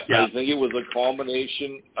I think it was a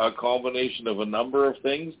combination of a number of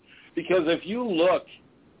things. Because if you look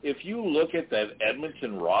at that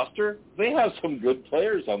Edmonton roster, they have some good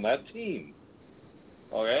players on that team.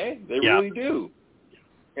 Okay, they really do,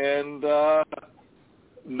 and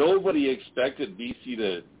nobody expected BC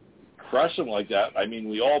to crush them like that. I mean,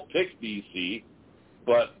 we all picked BC,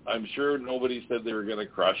 but I'm sure nobody said they were going to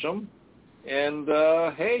crush them. And,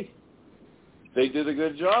 hey, they did a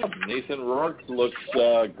good job. Nathan Rourke looks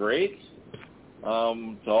great. To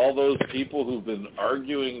all those people who've been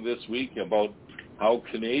arguing this week about how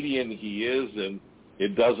Canadian he is and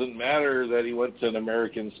it doesn't matter that he went to an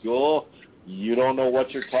American school, you don't know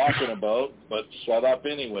what you're talking about, but shut up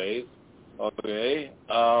anyways. Okay.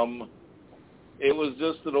 It was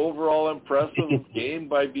just an overall impressive game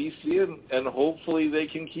by BC, and hopefully they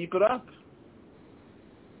can keep it up.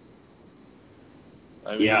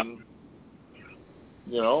 I mean,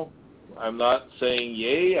 you know, I'm not saying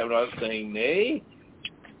yay, I'm not saying nay,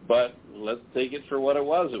 but let's take it for what it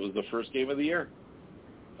was. It was the first game of the year,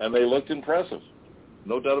 and they looked impressive.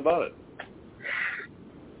 No doubt about it.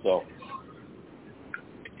 So.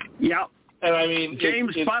 Yeah. And I mean,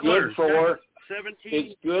 James it's Butler, good for 17.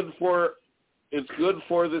 It's good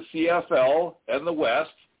for the CFL and the West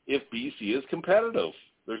if BC is competitive.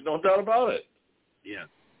 There's no doubt about it. Yeah.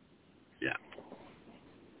 Yeah.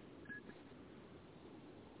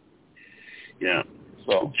 Yeah.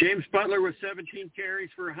 So James Butler with 17 carries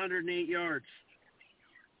for 108 yards.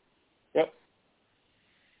 Yep.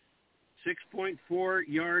 6.4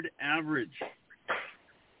 yard average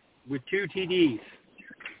with 2 TDs.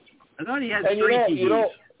 I thought he had 3 TDs.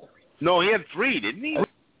 No, he had 3, didn't he?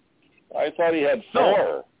 I thought he had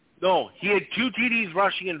 4. No, he had 2 TDs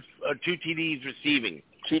rushing and 2 TDs receiving.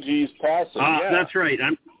 2 TDs passing. Yeah. That's right.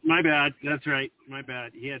 My bad. That's right. My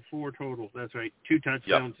bad. He had 4 total. That's right. 2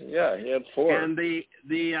 touchdowns. Yep. Yeah, he had 4. And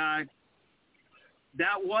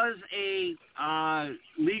that was a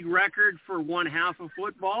league record for one half of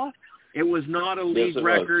football. It was not a league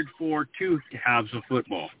record for 2 halves of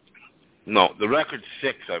football. No, the record's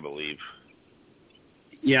 6, I believe.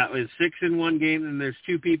 Yeah, it was 6 in one game, and there's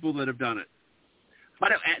 2 people that have done it.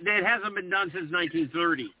 But it hasn't been done since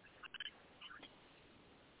 1930.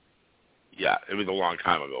 Yeah, it was a long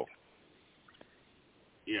time ago.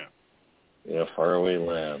 Yeah. Yeah, faraway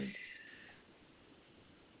land.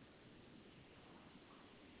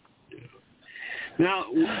 Now,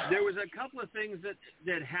 there was a couple of things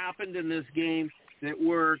that happened in this game that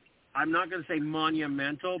were, I'm not going to say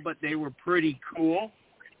monumental, but they were pretty cool.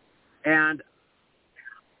 And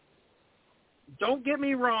don't get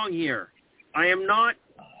me wrong here. I am not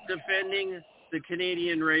defending the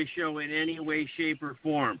Canadian ratio in any way, shape, or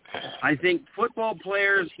form. I think football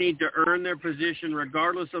players need to earn their position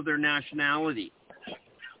regardless of their nationality.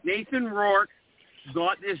 Nathan Rourke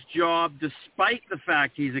got this job despite the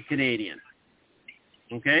fact he's a Canadian.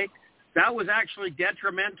 Okay? That was actually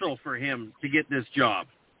detrimental for him to get this job.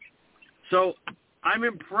 So I'm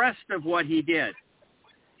impressed of what he did.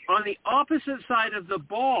 On the opposite side of the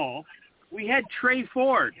ball, we had Trey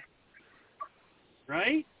Ford,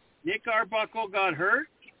 right? Nick Arbuckle got hurt.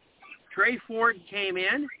 Trey Ford came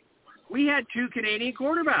in. We had 2 Canadian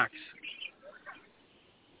quarterbacks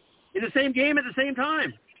in the same game at the same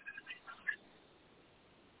time.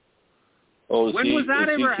 When was that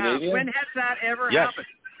ever happened? When has that ever happened?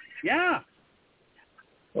 Yeah.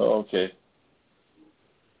 Oh, okay.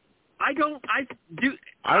 I do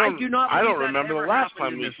not. I don't remember the last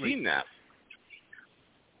time we've seen that.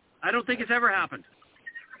 I don't think it's ever happened.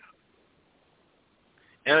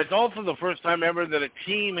 And it's also the first time ever that a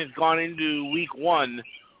team has gone into week 1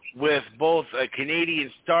 with both a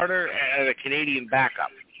Canadian starter and a Canadian backup.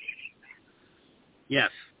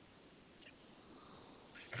 Yes.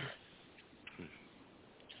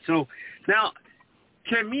 So now,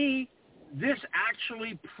 to me, this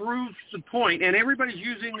actually proves the point, and everybody's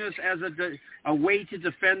using this as a way to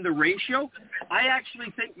defend the ratio. I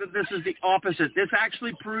actually think that this is the opposite. This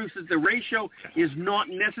actually proves that the ratio is not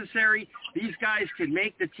necessary. These guys can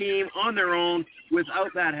make the team on their own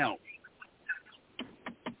without that help.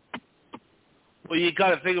 Well, you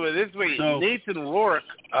got to think of it this way. So, Nathan Rourke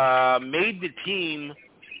made the team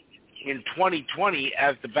in 2020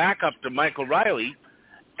 as the backup to Michael Riley,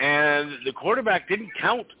 and the quarterback didn't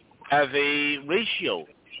count as a ratio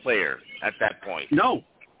player at that point. No,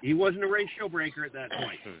 he wasn't a ratio breaker at that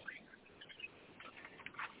point.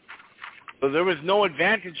 So there was no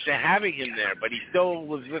advantage to having him there, but he still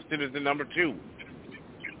was listed as the number 2.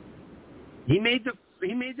 He made the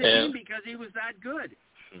team because he was that good.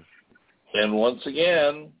 And once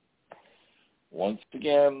again,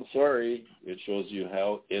 sorry, it shows you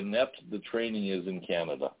how inept the training is in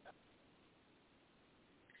Canada.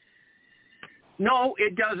 No,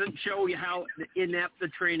 it doesn't show you how inept the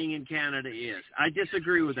training in Canada is. I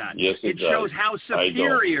disagree with that. Yes, it does. Shows how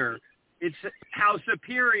superior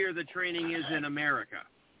the training is in America.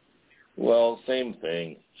 Well, same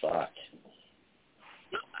thing. Fuck.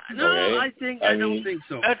 No, okay. I don't think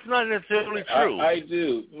so. That's not necessarily true. I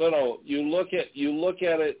do. No. You look at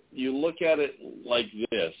it like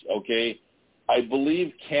this, okay? I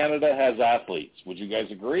believe Canada has athletes. Would you guys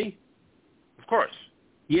agree? Of course.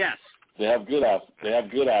 Yes. They have good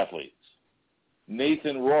athletes.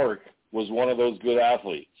 Nathan Rourke was one of those good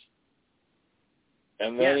athletes.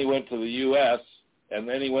 And then he went to the U.S.,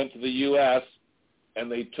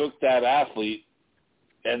 and they took that athlete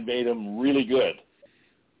and made him really good.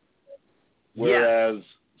 Whereas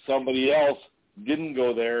somebody else didn't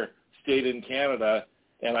go there, stayed in Canada,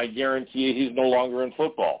 and I guarantee you he's no longer in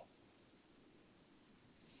football.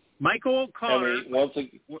 Michael O'Connor was a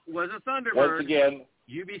Thunderbird. Once again,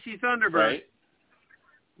 UBC Thunderbird.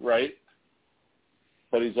 Right.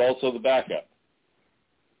 But he's also the backup.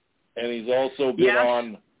 And he's also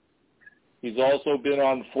been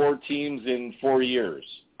on 4 teams in 4 years.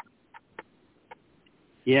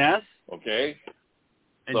 Yes. Okay.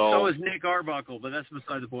 And so is Nick Arbuckle, but that's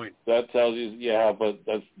beside the point. That tells you, but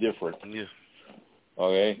that's different. Yeah.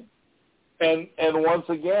 Okay. And once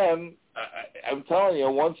again, I'm telling you,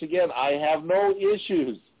 I have no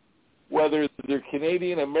issues. Whether they're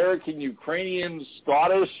Canadian, American, Ukrainian,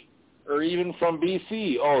 Scottish, or even from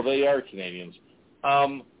BC, oh, they are Canadians.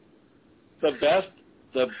 The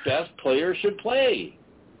best player should play.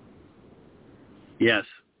 Yes.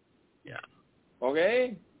 Yeah.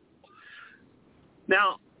 Okay.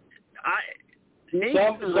 Now, you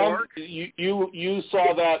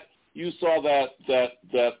saw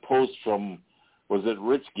that post from, was it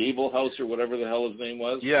Rich Gablehouse or whatever the hell his name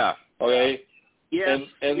was? Yeah. Okay. Yes.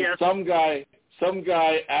 And yes. some guy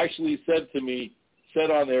actually said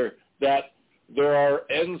on there that there are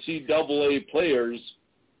NCAA players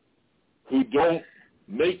who don't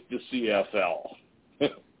make the CFL.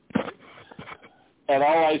 And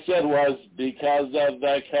all I said was because of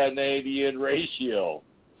the Canadian ratio.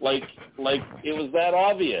 Like it was that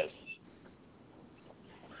obvious.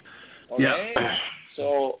 Okay? Yeah.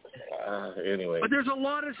 So anyway. But there's a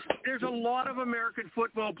lot of American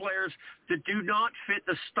football players that do not fit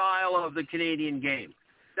the style of the Canadian game.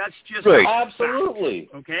 That's just right. Absolutely.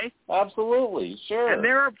 Okay? Absolutely. Sure. And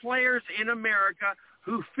there are players in America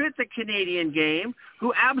who fit the Canadian game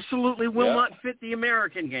who absolutely will not fit the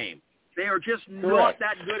American game. They are just not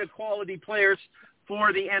that good of quality players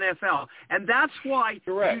for the NFL. And that's why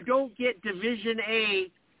you don't get Division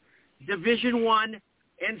A, Division I,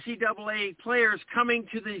 NCAA players coming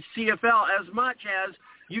to the CFL as much as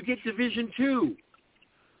you get Division II.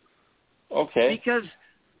 Okay. Because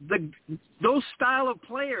those style of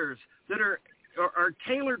players that are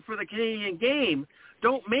tailored for the Canadian game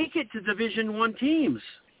don't make it to Division I teams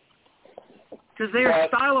because their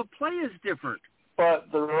style of play is different.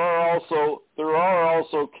 But there are also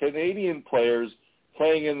Canadian players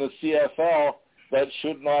playing in the CFL that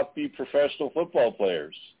should not be professional football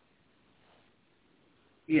players.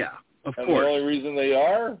 Yeah, of course. The only reason they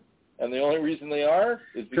are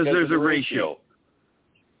is because there's of the a ratio.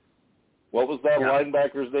 What was that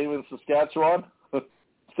linebacker's name in Saskatchewan?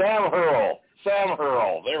 Sam Hurl.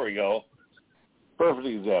 There we go. Perfect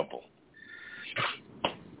example.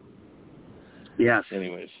 Yes.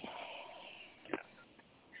 Anyways.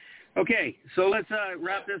 Okay, so let's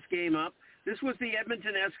wrap this game up. This was the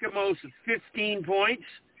Edmonton Eskimos' 15 points,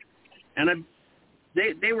 and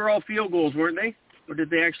they were all field goals, weren't they? Or did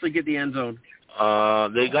they actually get the end zone?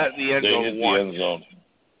 They got the end zone. The end zone.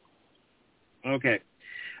 Okay.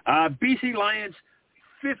 BC Lions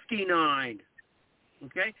 59.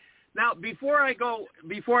 Okay. Now, before I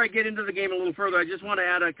get into the game a little further, I just want to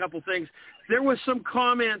add a couple things. There was some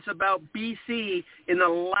comments about BC in the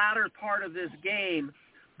latter part of this game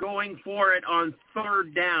going for it on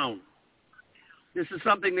third down. This is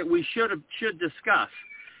something that we should discuss,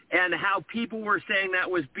 and how people were saying that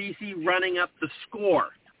was BC running up the score.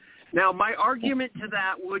 Now, my argument to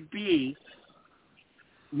that would be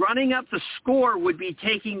running up the score would be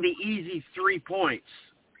taking the easy 3 points.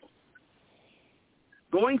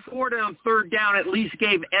 Going forward on third down at least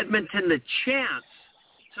gave Edmonton the chance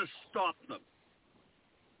to stop them,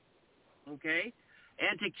 okay,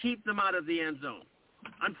 and to keep them out of the end zone.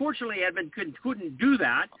 Unfortunately, Edmonton couldn't do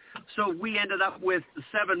that, so we ended up with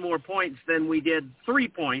 7 more points than we did 3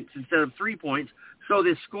 points instead of 3 points, so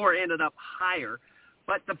the score ended up higher.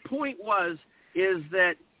 But the point is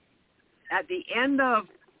that at the end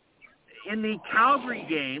in the Calgary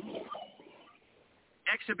game,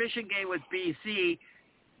 exhibition game with BC,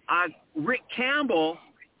 Rick Campbell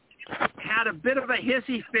had a bit of a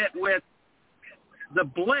hissy fit with the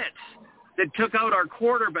blitz that took out our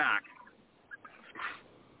quarterback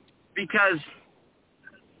because,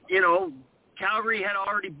 Calgary had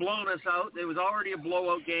already blown us out. It was already a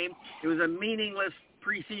blowout game. It was a meaningless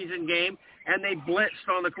preseason game, and they blitzed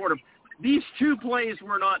on the quarterback. These two plays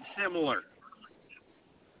were not similar.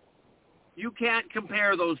 You can't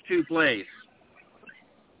compare those two plays.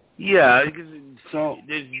 Yeah, so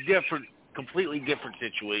there's completely different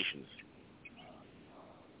situations.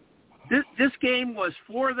 This game was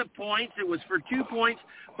for the points. It was for 2 points,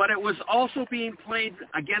 but it was also being played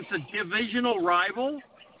against a divisional rival,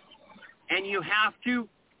 and you have to,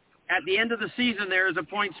 at the end of the season, there is a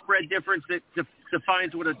point spread difference that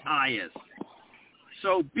defines what a tie is.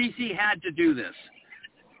 So BC had to do this.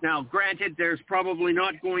 Now, granted, there's probably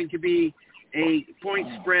not going to be a point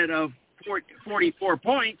spread of 44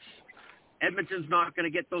 points. Edmonton's not going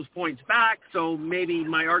to get those points back, so maybe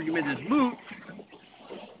my argument is moot.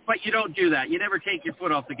 But you don't do that. You never take your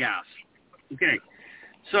foot off the gas. Okay.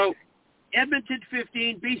 So Edmonton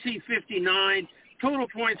 15, BC 59. Total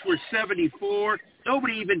points were 74.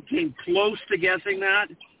 Nobody even came close to guessing that.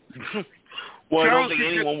 Well, Charles, I don't think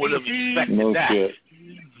anyone would have expected no that. Shit.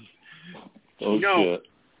 No shit.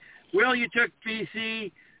 Will, you took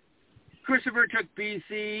BC. Christopher took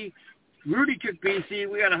BC. Rudy took BC.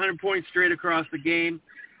 We got 100 points straight across the game.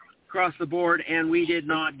 across the board, and we did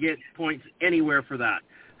not get points anywhere for that.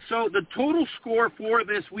 So the total score for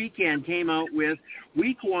this weekend came out with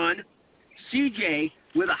Week 1, CJ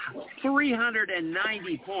with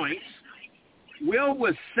 390 points. Will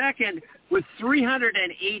was second with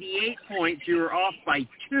 388 points. You were off by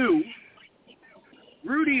 2.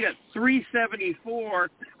 Rudy at 374.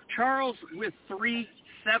 Charles with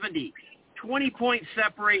 370. 20 points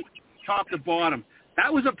separate top to bottom.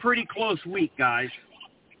 That was a pretty close week, guys.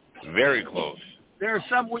 Very close. There are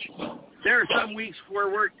some weeks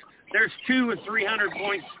where there's 200 and 300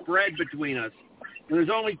 points spread between us. And there's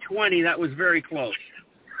only 20. That was very close.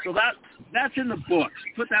 So that's in the books.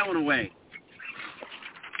 Put that one away.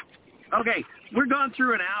 Okay, we're gone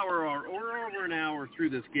through an hour, or we're over an hour through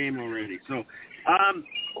this game already. So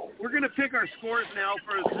we're going to pick our scores now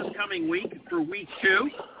for this coming week, for Week 2.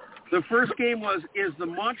 The first game is the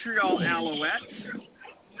Montreal Alouettes,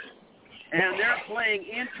 and they're playing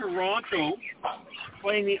in Toronto,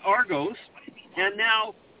 playing the Argos. And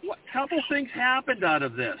now, a couple things happened out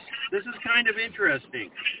of this. This is kind of interesting.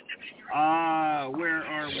 Where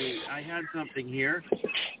are we? I had something here.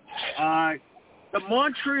 The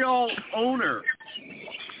Montreal owner,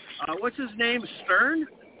 what's his name, Stern?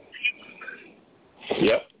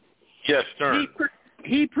 Yep. Yes, Stern.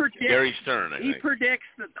 He predicts, Gary Stern, I think. He predicts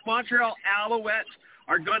that the Montreal Alouettes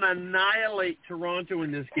are going to annihilate Toronto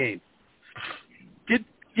in this game.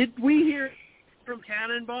 Did we hear from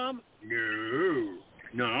Tannenbaum?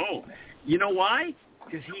 No. You know why?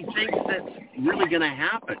 Because he thinks that's really going to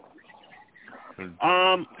happen.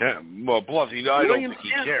 Well, plus, I don't think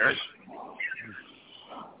he cares.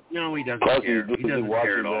 No, he doesn't plus care. He's busy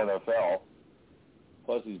watching the NFL.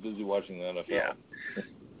 Plus, he's busy watching the NFL. Yeah.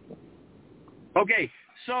 Okay,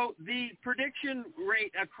 so the prediction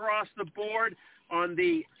rate across the board on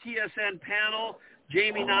the TSN panel,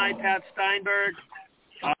 Jamie Nye, Pat Steinberg,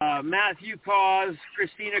 Matthew Cause,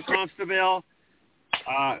 Christina Constable,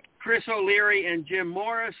 Chris O'Leary, and Jim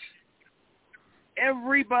Morris.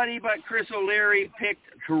 Everybody but Chris O'Leary picked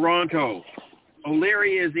Toronto.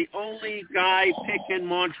 O'Leary is the only guy picking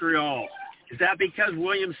Montreal. Is that because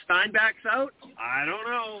William Steinbach's out? I don't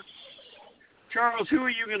know. Charles, who are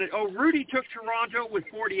you going to... Oh, Rudy took Toronto with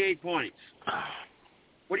 48 points.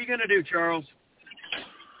 What are you going to do, Charles?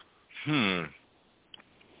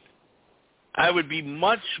 I would be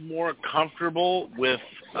much more comfortable with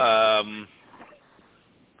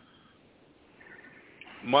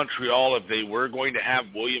Montreal if they were going to have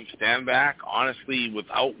William Stanback. Honestly,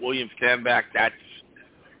 without William Stanback, that's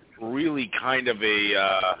really kind of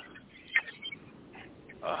a...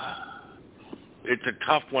 it's a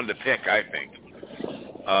tough one to pick, I think.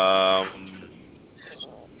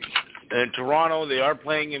 And Toronto, they are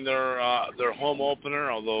playing in their home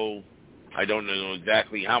opener, although I don't know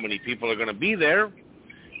exactly how many people are going to be there.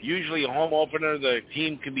 Usually a home opener, the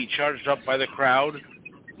team can be charged up by the crowd.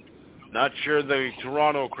 Not sure the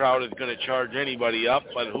Toronto crowd is going to charge anybody up,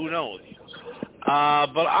 but who knows?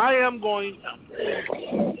 But I am going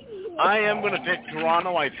to pick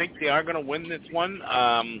Toronto. I think they are going to win this one.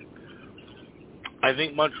 I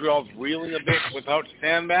think Montreal's reeling a bit without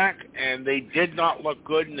Stanback, and they did not look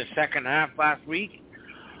good in the second half last week.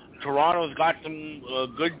 Toronto's got some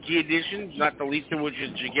good key additions, not the least of which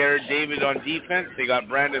is Jagarrett David on defense. They got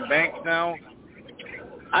Brandon Banks now.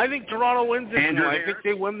 I think Toronto wins this one. I think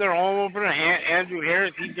they win their home opener. Andrew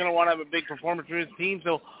Harris, he's going to want to have a big performance for his team.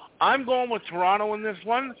 So I'm going with Toronto in this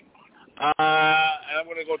one. I'm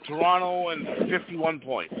going to go Toronto and 51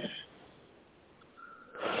 points.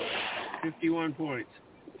 51 points.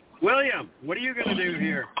 William, what are you going to do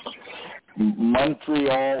here?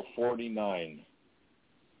 Montreal 49.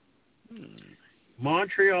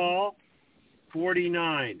 Montreal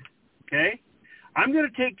 49. Okay. I'm going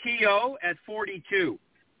to take TO at 42.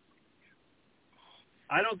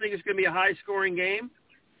 I don't think it's going to be a high-scoring game,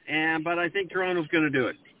 but I think Toronto's going to do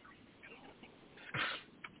it.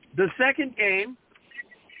 The second game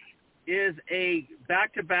is a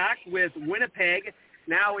back-to-back with Winnipeg,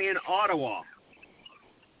 now in Ottawa.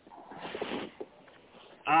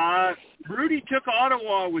 Rudy took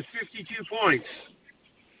Ottawa with 52 points.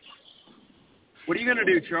 What are you going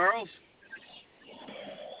to do, Charles?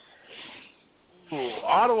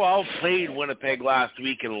 Ottawa played Winnipeg last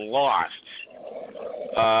week and lost.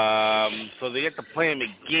 So they get to play them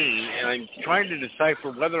again, and I'm trying to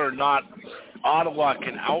decipher whether or not Ottawa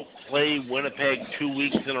can outplay Winnipeg 2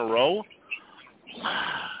 weeks in a row.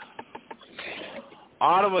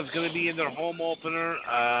 Ottawa's going to be in their home opener.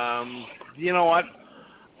 You know what?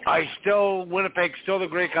 Winnipeg's still the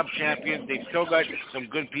Grey Cup champions. They've still got some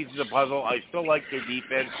good pieces of puzzle. I still like their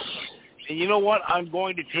defense. And you know what? I'm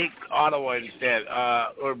going to take Ottawa instead,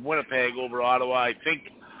 or Winnipeg over Ottawa.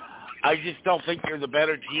 I just don't think they're the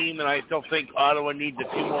better team, and I still think Ottawa needs a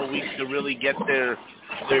few more weeks to really get their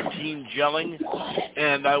team gelling.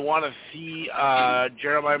 And I want to see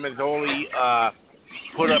Jeremiah Mazzoli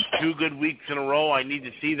put up 2 good weeks in a row. I need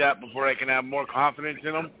to see that before I can have more confidence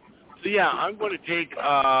in him. So, yeah, I'm going to take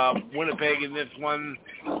Winnipeg in this one.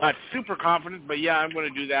 Not super confident, but, yeah, I'm going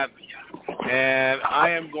to do that. And I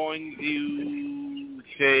am going to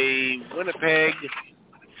say Winnipeg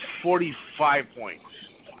 45 points.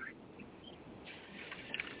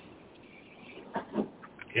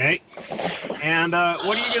 Okay. And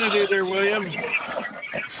what are you going to do there, William?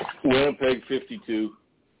 Winnipeg 52.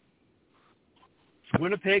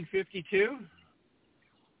 Winnipeg 52?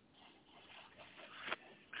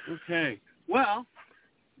 Okay. Well,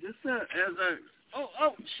 just as a...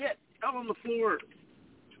 Oh, shit. Out on the floor.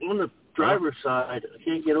 On the driver's side. I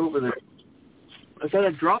can't get over there. I said I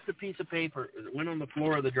dropped a piece of paper. It went on the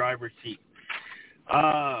floor of the driver's seat.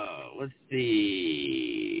 Let's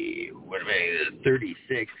see. What am I?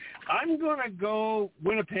 36. I'm gonna go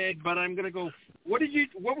Winnipeg, but I'm gonna go. What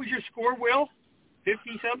was your score, Will?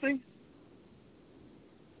 50-something?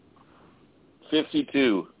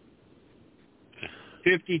 52.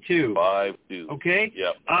 52. 5-2. Okay.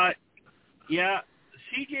 Yep. Yeah.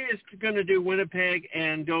 CJ is gonna do Winnipeg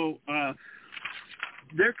and go.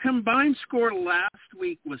 Their combined score last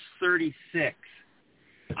week was 36.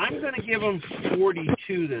 I'm going to give them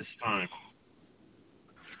 42 this time.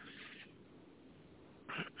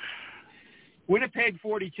 Winnipeg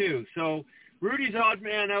 42. So Rudy's odd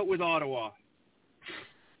man out with Ottawa.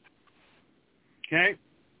 Okay.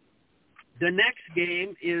 The next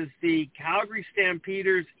game is the Calgary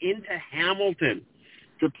Stampeders into Hamilton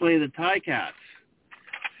to play the Ticats.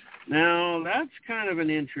 Now, that's kind of an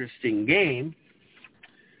interesting game.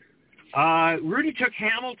 Rudy took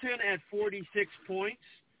Hamilton at 46 points.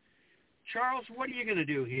 Charles, what are you going to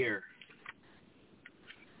do here?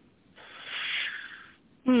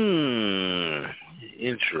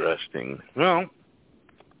 Interesting. Well,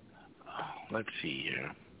 let's see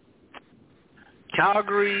here.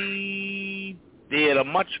 Calgary, they had a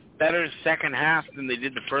much better second half than they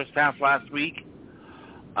did the first half last week.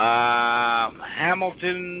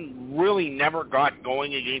 Hamilton really never got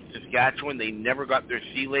going against Saskatchewan. They never got their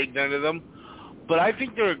sea legs under them. But I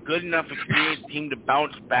think they're a good enough experienced team to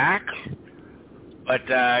bounce back. But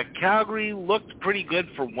Calgary looked pretty good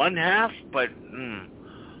for one half, but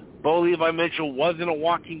Bo Levi Mitchell was in a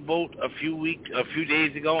walking boat a few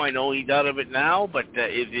days ago. I know he's out of it now, but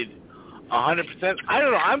is it 100%? I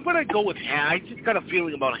don't know. I'm going to go with I just got a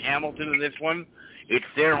feeling about Hamilton in this one. It's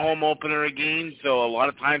their home opener again, so a lot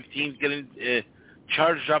of times teams get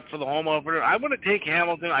charged up for the home opener. I'm going to take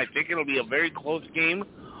Hamilton. I think it'll be a very close game,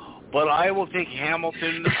 but I will take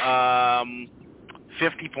Hamilton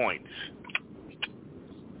 50 points.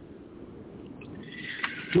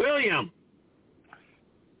 William.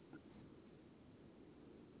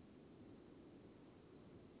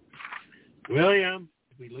 Did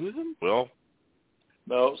we lose him? Will?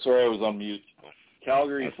 No, sorry, I was on mute.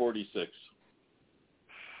 Calgary 46.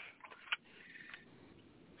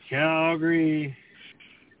 Calgary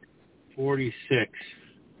 46.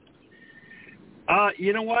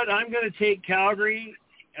 You know what? I'm going to take Calgary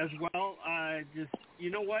as well. You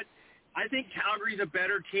know what? I think Calgary's a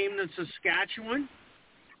better team than Saskatchewan.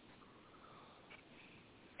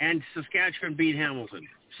 And Saskatchewan beat Hamilton.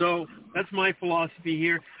 So that's my philosophy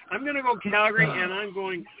here. I'm going to go Calgary, and I'm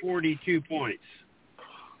going 42 points.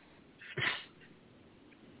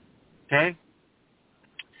 Okay?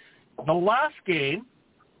 The last game,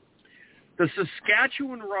 the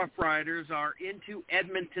Saskatchewan Roughriders are into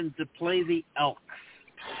Edmonton to play the Elks.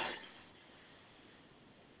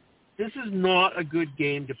 This is not a good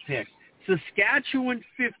game to pick. Saskatchewan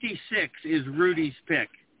 56 is Rudy's pick.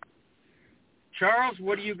 Charles,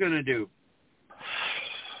 what are you going to do?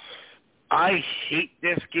 I hate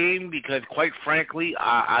this game because, quite frankly,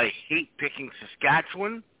 I hate picking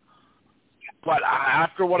Saskatchewan. But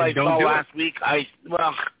after what I saw last week, I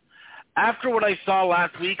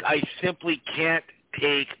simply can't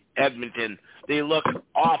take Edmonton. They look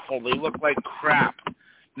awful. They look like crap.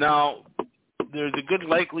 Now, there's a good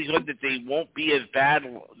likelihood that they won't be as bad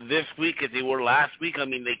this week as they were last week. I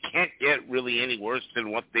mean, they can't get really any worse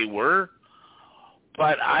than what they were.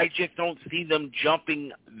 But I just don't see them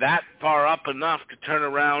jumping that far up enough to turn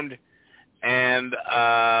around and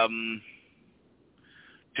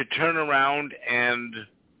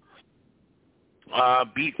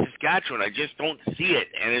beat Saskatchewan. I just don't see it.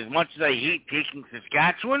 And as much as I hate taking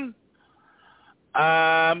Saskatchewan,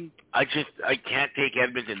 I can't take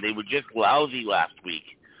Edmonton. They were just lousy last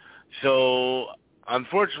week. So,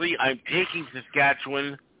 unfortunately, I'm taking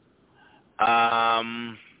Saskatchewan.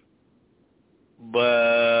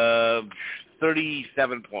 But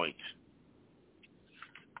 37 points.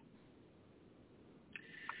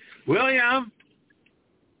 William?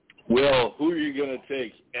 Will, who are you going to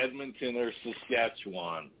take, Edmonton or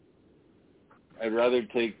Saskatchewan? I'd rather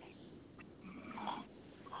Call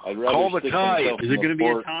the tie. Is it going to be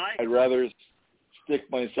a tie? I'd rather stick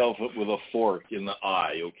myself with a fork in the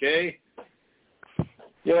eye, okay?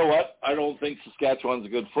 You know what? I don't think Saskatchewan's a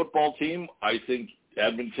good football team. I think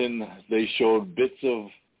Edmonton, they showed bits of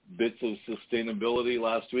sustainability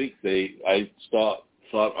last week. I thought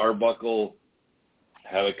Arbuckle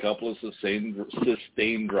had a couple of sustained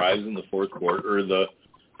drives in the fourth quarter or the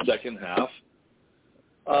second half.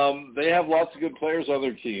 They have lots of good players on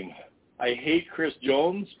their team. I hate Chris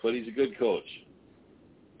Jones, but he's a good coach.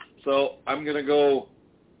 So I'm going to go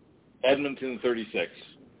Edmonton 36.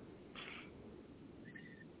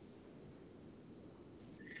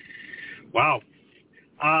 Wow.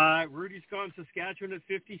 Rudy's gone Saskatchewan at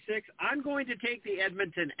 56. I'm going to take the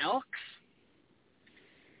Edmonton Elks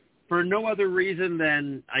for no other reason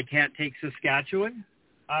than I can't take Saskatchewan.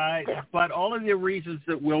 But all of the reasons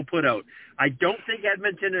that Will put out. I don't think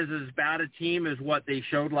Edmonton is as bad a team as what they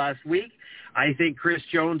showed last week. I think Chris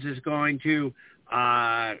Jones is going to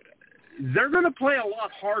they're going to play a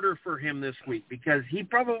lot harder for him this week because he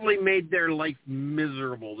probably made their life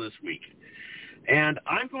miserable this week. And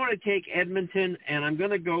I'm going to take Edmonton, and I'm going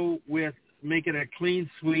to go with making a clean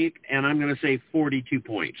sweep, and I'm going to say 42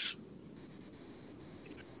 points.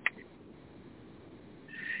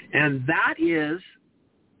 And that is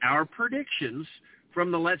our predictions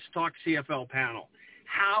from the Let's Talk CFL panel.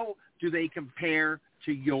 How do they compare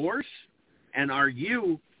to yours, and are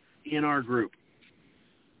you in our group?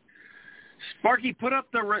 Sparky, put up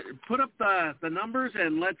the numbers,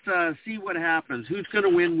 and let's see what happens. Who's going to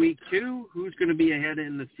win week 2? Who's going to be ahead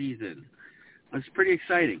in the season? That's pretty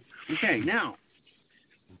exciting. Okay, now,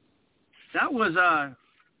 that was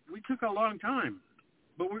we took a long time,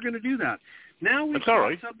 but we're going to do that. Now we've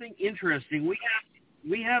got something interesting.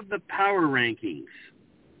 We have the power rankings.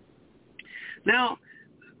 Now,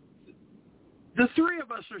 the three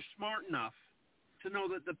of us are smart enough to know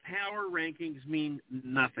that the power rankings mean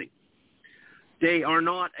nothing. They are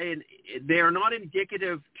not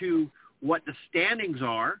indicative to what the standings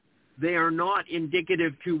are. They are not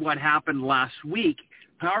indicative to what happened last week.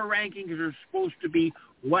 Power rankings are supposed to be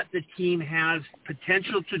what the team has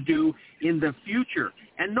potential to do in the future,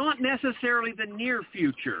 and not necessarily the near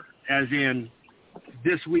future, as in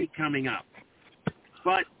this week coming up.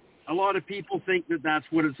 But a lot of people think that that's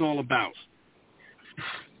what it's all about.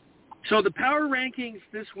 So the power rankings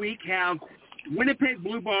this week have Winnipeg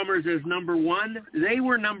Blue Bombers as number 1. They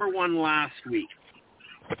were number 1 last week.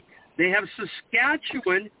 They have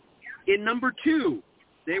Saskatchewan in number 2.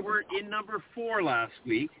 They were in number 4 last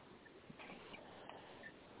week.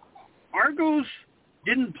 Argos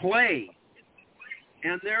didn't play,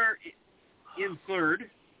 and they're in 3rd.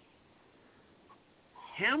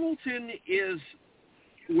 Hamilton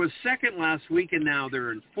was 2nd last week, and now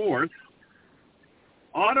they're in 4th.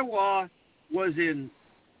 Ottawa was in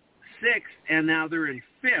 6th, and now they're in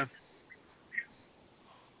 5th.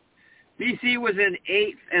 BC was in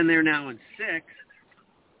 8th, and they're now in 6th.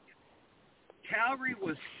 Calgary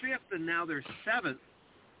was 5th, and now they're 7th.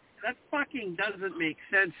 That fucking doesn't make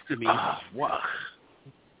sense to me. What?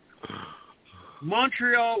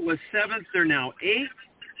 Montreal was 7th, they're now 8th.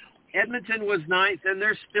 Edmonton was 9th, and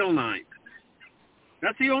they're still 9th.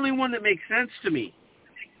 That's the only one that makes sense to me.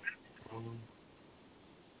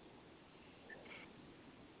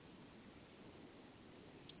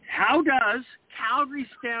 How does Calgary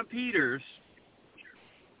Stampeders,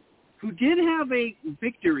 who did have a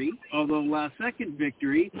victory, although last second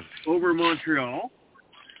victory, over Montreal,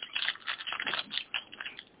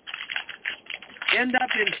 end up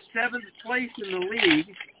in 7th place in the league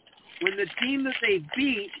when the team that they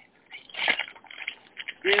beat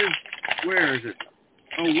is, where is it?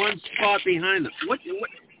 Oh, one spot behind them. What,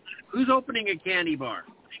 who's opening a candy bar?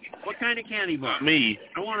 What kind of candy bar? Me.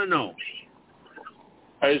 I want to know.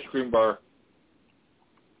 Ice cream bar.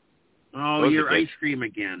 Oh, your ice cream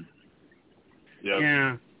again. Yep.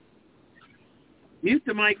 Yeah. Mute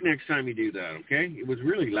the mic next time you do that, okay? It was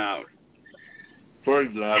really loud. For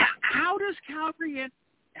example. How does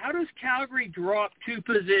Calgary drop 2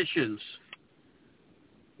 positions?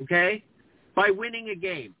 Okay? By winning a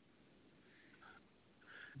game.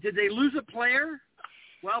 Did they lose a player?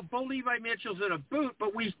 Well, Bo Levi Mitchell's in a boot,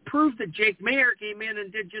 but we proved that Jake Mayer came in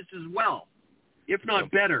and did just as well. if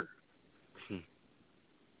not better.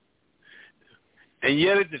 And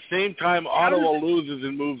yet at the same time, Ottawa loses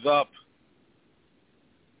and moves up.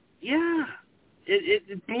 Yeah.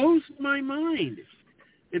 It blows my mind.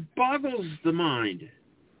 It boggles the mind.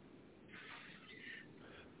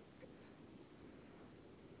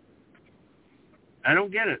 I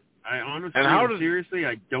don't get it. I honestly, seriously,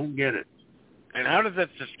 I don't get it. And how does that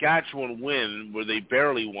Saskatchewan win, where they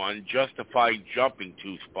barely won, justify jumping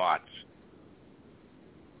 2 spots?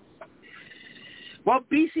 Well,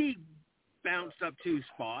 BC bounced up 2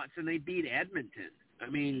 spots, and they beat Edmonton. I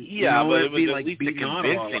mean, yeah, but it was at least a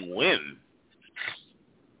convincing win.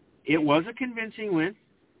 It was a convincing win.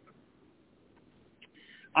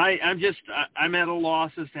 I'm at a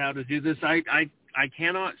loss as to how to do this. I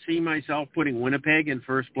cannot see myself putting Winnipeg in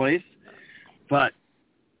first place, but...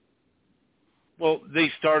 Well, they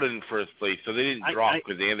started in first place, so they didn't drop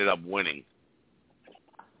because they ended up winning.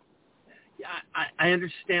 Yeah, I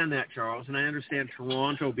understand that, Charles, and I understand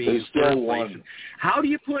Toronto being in still first won. place. How do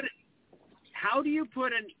you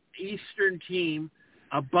put an Eastern team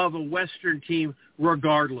above a Western team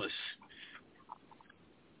regardless?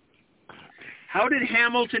 How did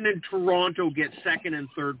Hamilton and Toronto get second and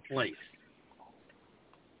third place?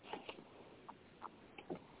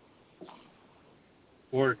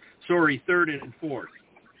 Third and fourth.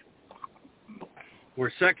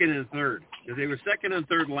 Or second and third. Because they were second and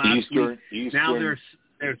third last week. Now they're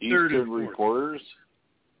third and fourth.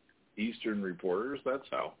 Eastern reporters, that's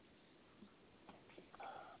how.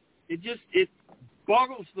 It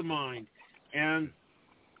boggles the mind. And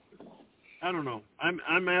I don't know.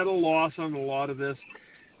 I'm at a loss on a lot of this.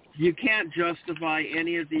 You can't justify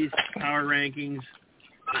any of these power rankings,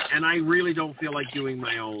 and I really don't feel like doing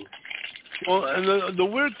my own. Well, and the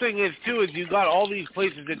weird thing is, too, is you got all these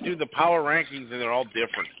places that do the power rankings, and they're all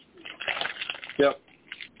different. Yep.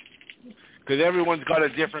 Because everyone's got a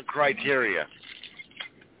different criteria.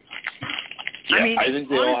 Yeah, I mean, I think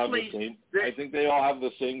they honestly, all have the same. I think they all have the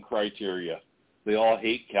same criteria. They all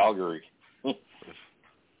hate Calgary.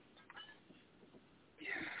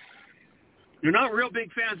 They're not real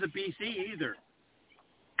big fans of BC either.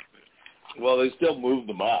 Well, they still moved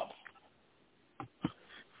them up.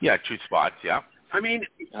 Yeah, 2 spots. Yeah. I mean,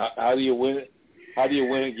 how do you win? How do you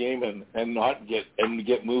win a game and not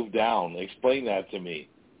get moved down? Explain that to me.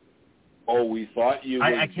 Oh, we thought you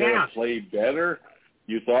were going to play better.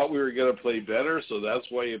 You thought we were going to play better, so that's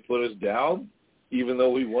why you put us down, even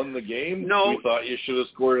though we won the game. No. We thought you should have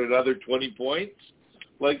scored another 20 points.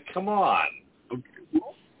 Like, come on.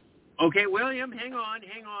 Okay, William, hang on.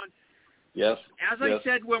 Yes. As I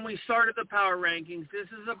said when we started the power rankings, this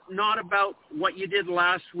is not about what you did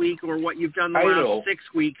last week or what you've done the last 6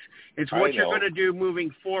 weeks. It's what you're going to do moving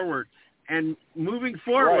forward. And moving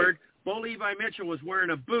forward, Bo Levi Mitchell was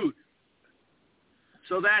wearing a boot.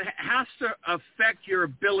 So that has to affect your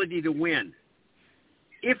ability to win.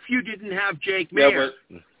 If you didn't have Jake Mayer.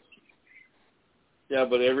 Yeah,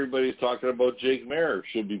 but everybody's talking about Jake Mayer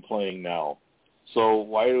should be playing now. So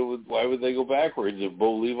why would they go backwards if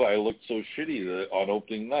Bo Levi looked so shitty on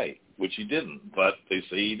opening night, which he didn't, but they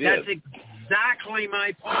say he did. That's exactly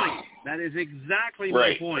my point. That is exactly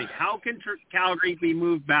my point. How can Calgary be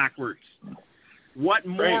moved backwards? What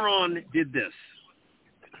moron did this?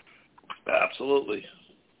 Absolutely.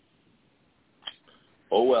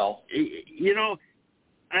 Oh, well. You know,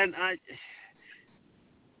 and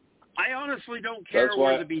I honestly don't care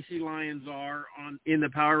where the BC Lions are in the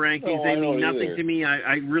power rankings. They mean nothing to me.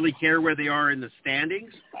 I really care where they are in the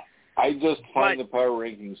standings. I just find the power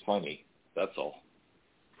rankings funny. That's all.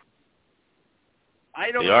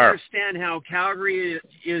 I don't understand how Calgary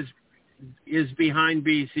is behind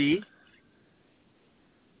BC.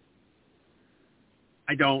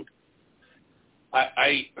 I don't.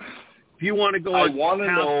 If you want to go on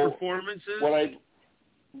past performances,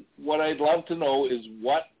 what I'd love to know is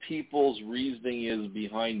what people's reasoning is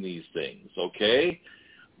behind these things, okay?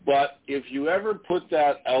 But if you ever put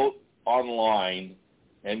that out online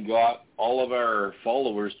and got all of our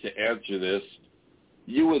followers to answer this,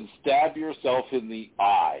 you would stab yourself in the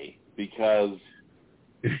eye because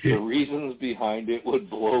the reasons behind it would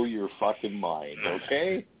blow your fucking mind,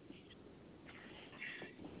 okay?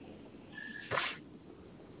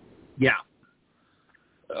 Yeah.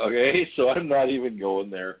 Okay, so I'm not even going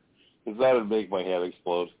there because that would make my head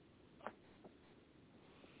explode.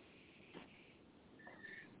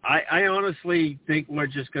 I honestly think we're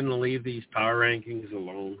just going to leave these power rankings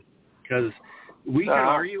alone because we can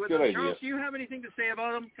argue with them. Charles, do you have anything to say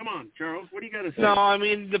about them? Come on, Charles, what do you got to say? No, I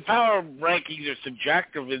mean, the power rankings are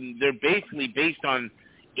subjective, and they're basically based on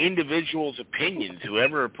individuals' opinions,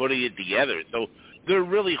 whoever are putting it together. So they're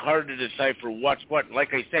really hard to decipher what's what.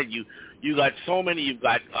 Like I said, you got so many. You've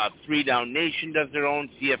got 3 Down Nation does their own,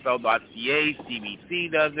 CFL.ca,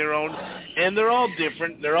 CBC does their own, and they're all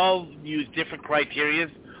different. They're all use different criteria.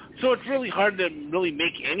 So it's really hard to really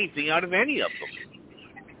make anything out of any of them.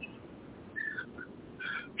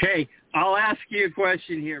 Okay, I'll ask you a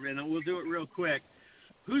question here, man, and we'll do it real quick.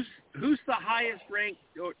 Who's the highest ranked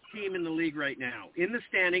team in the league right now? In the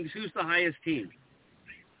standings, who's the highest team?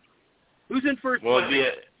 Who's in first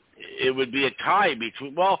place? It would be a tie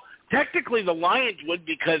between, well, technically the Lions would,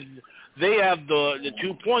 because they have the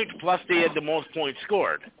 2 points plus they had the most points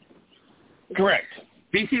scored. Correct.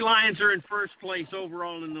 BC Lions are in first place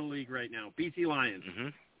overall in the league right now. BC Lions. Mm-hmm.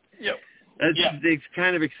 Yep. It's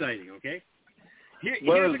kind of exciting, okay?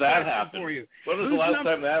 When does that happen? For you. When was the last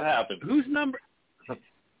time that happened? Who's number?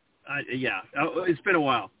 It's been a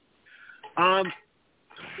while.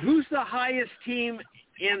 Who's the highest team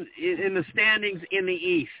in the standings in the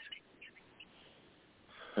East?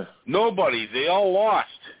 Nobody. They all lost.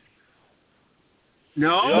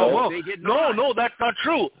 No, they did not. No, that's not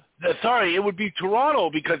true. Sorry, it would be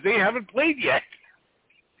Toronto because they haven't played yet.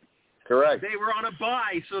 Correct. They were on a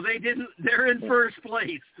bye, so they didn't. They're in first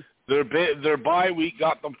place. Their bye week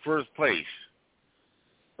got them first place.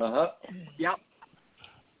 Yep.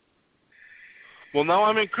 Well, now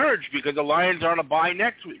I'm encouraged because the Lions are on a bye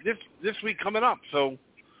next week. This week coming up, so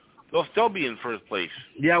they'll still be in first place.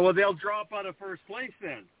 Yeah, well, they'll drop out of first place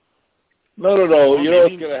then. No. You know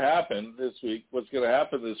what's going to happen this week? What's going to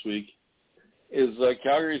happen this week is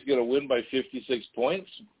Calgary's going to win by 56 points,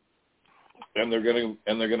 and they're going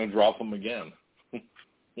to drop them again.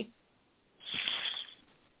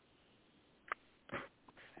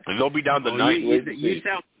 And they'll be down to 9.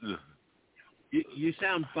 You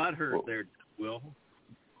sound butthurt there, Will.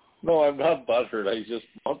 No, I'm not butthurt. I just,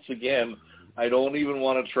 once again, I don't even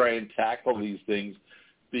want to try and tackle these things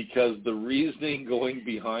because the reasoning going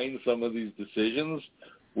behind some of these decisions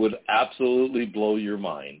would absolutely blow your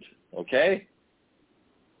mind. Okay?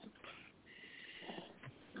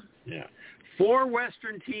 Yeah. 4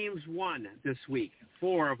 Western teams won this week.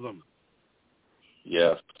 4 of them.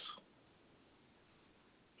 Yes.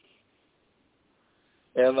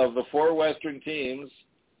 And of the 4 Western teams,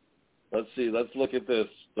 let's look at this.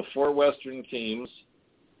 The 4 Western teams,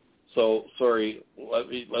 so, sorry,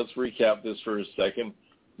 let's recap this for a second.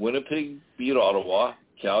 Winnipeg beat Ottawa.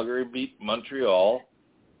 Calgary beat Montreal.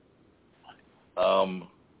 What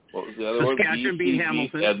was the other one? Saskatchewan beat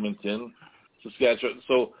Hamilton. Beat Edmonton. Saskatchewan.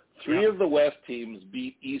 So 3 of the West teams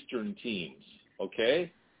beat Eastern teams,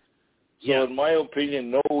 okay? So in my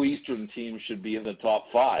opinion, no Eastern team should be in the top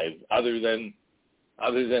 5 other than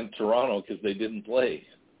Toronto because they didn't play.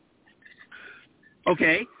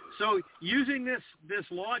 Okay, so using this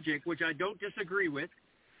logic, which I don't disagree with,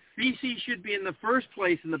 BC should be in the first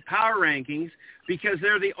place in the power rankings because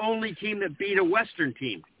they're the only team that beat a Western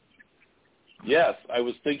team. Yes, I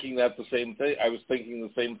was thinking the same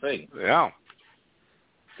thing. Yeah.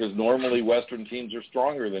 Because normally Western teams are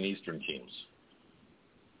stronger than Eastern teams.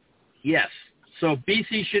 Yes. So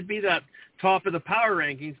BC should be the top of the power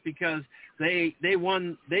rankings because they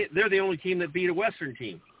won. They're the only team that beat a Western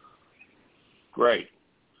team. Great.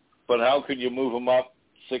 But how could you move them up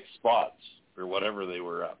 6 spots or whatever they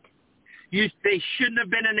were up? They shouldn't have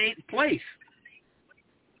been in 8th place.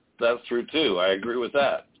 That's true, too. I agree with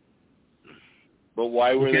that. But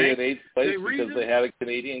why were they in 8th place? Because they had a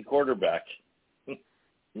Canadian quarterback.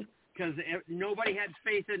 Because nobody had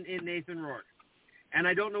faith in Nathan Rourke. And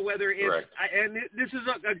I don't know whether it's – and this is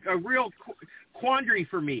a real quandary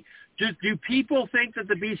for me. Do people think that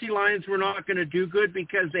the BC Lions were not going to do good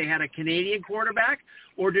because they had a Canadian quarterback,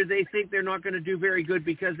 or do they think they're not going to do very good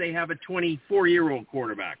because they have a 24-year-old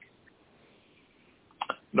quarterback?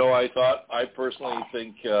 No, I personally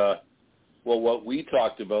think what we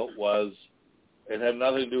talked about was it had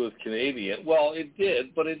nothing to do with Canadian. Well, it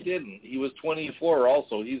did, but it didn't. He was 24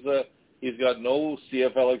 also. He's got no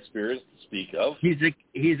CFL experience to speak of. He's a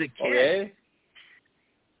kid. Okay?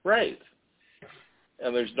 Right.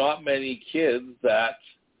 And there's not many kids that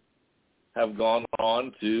have gone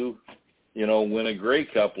on to, win a Grey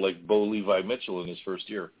Cup like Bo Levi Mitchell in his first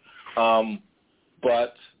year.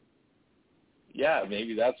 But, yeah,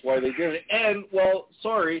 maybe that's why they did it. And,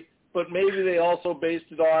 but maybe they also based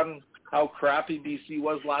it on how crappy BC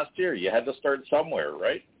was last year. You had to start somewhere,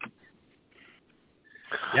 right?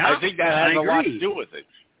 Yeah, I think that has a lot to do with it.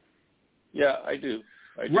 Yeah, I do.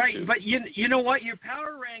 Right, too. but you know what? Your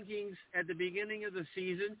power rankings at the beginning of the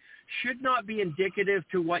season should not be indicative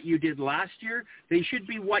to what you did last year. They should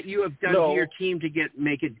be what you have done to your team to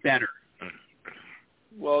make it better.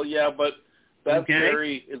 Well, yeah, but that's okay?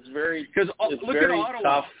 it's very look very at Ottawa.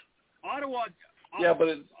 tough.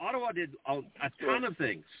 Ottawa did a ton of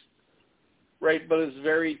things. Right, but it's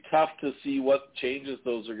very tough to see what changes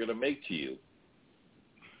those are going to make to you.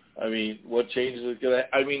 I mean, what changes is going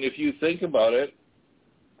to... I mean, if you think about it,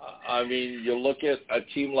 I mean, you look at a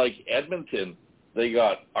team like Edmonton. They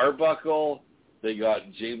got Arbuckle. They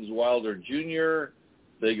got James Wilder Jr.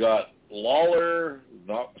 They got Lawler,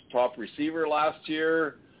 not top receiver last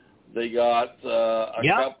year. They got a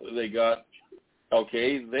couple... They got...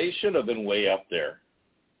 Okay, they should have been way up there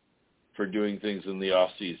for doing things in the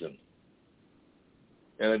off season.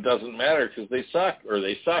 And it doesn't matter because they sucked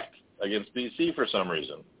against BC for some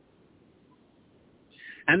reason.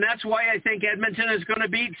 And that's why I think Edmonton is going to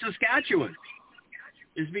beat Saskatchewan,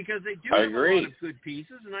 is because they do have a lot of good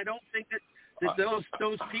pieces, and I don't think that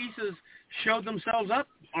those pieces showed themselves up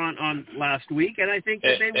on last week, and I think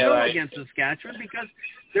that they will against Saskatchewan because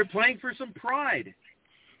they're playing for some pride.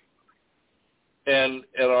 And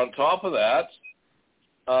on top of that,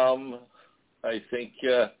 I think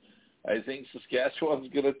Saskatchewan's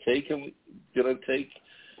going to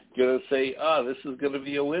say, this is going to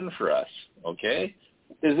be a win for us. Okay,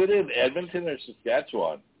 is it in Edmonton or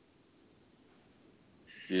Saskatchewan?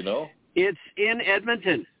 Do you know? It's in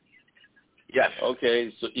Edmonton. Yes.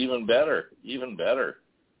 Okay, so even better.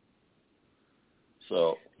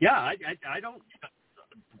 So yeah, I don't.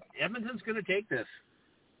 Edmonton's going to take this,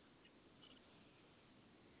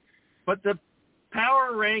 but the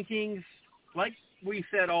power rankings, like we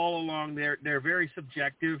said all along, they're very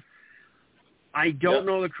subjective. I don't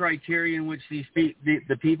know the criteria in which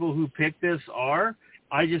the people who pick this are.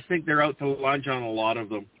 I just think they're out to lunch on a lot of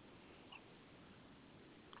them.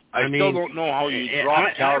 I still don't know how you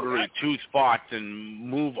drop Calgary 2 spots and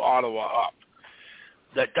move Ottawa up.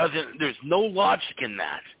 There's no logic in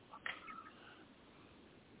that.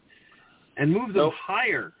 And move them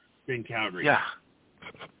higher than Calgary. Yeah.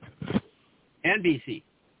 And BC.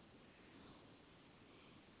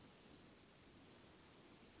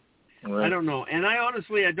 Right. I don't know. And I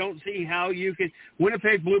don't see how you could...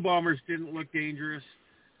 Winnipeg Blue Bombers didn't look dangerous.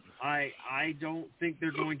 I don't think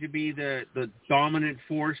they're going to be the dominant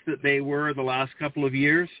force that they were the last couple of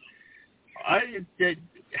years.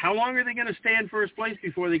 How long are they going to stay in first place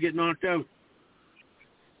before they get knocked out?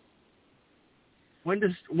 When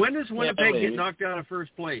does Winnipeg get knocked out of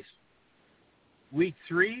first place? Week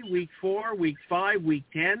 3, week 4, week 5, week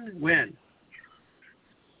 10? When?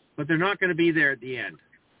 But they're not going to be there at the end.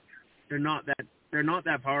 They're not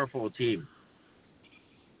that powerful a team.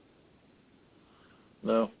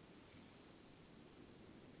 No.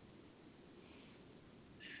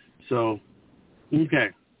 So,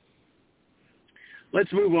 okay.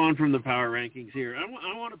 Let's move on from the power rankings here. I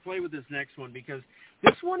want to play with this next one because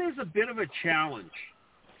this one is a bit of a challenge.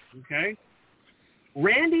 Okay?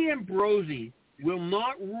 Randy Ambrosie will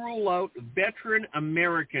not rule out veteran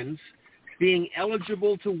Americans being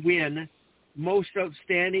eligible to win Most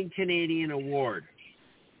Outstanding Canadian Award.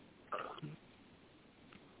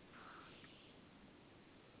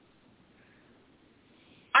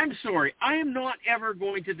 I'm sorry. I am not ever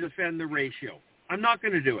going to defend the ratio. I'm not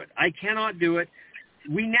going to do it. I cannot do it.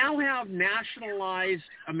 We now have nationalized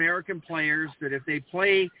American players that if they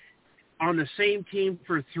play on the same team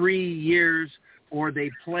for 3 years or they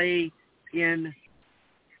play in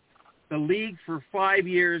the league for 5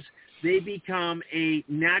 years, they become a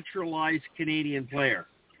naturalized Canadian player.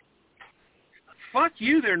 Fuck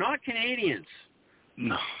you, they're not Canadians.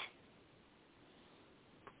 No.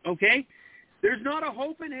 Okay? There's not a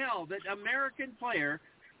hope in hell that an American player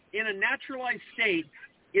in a naturalized state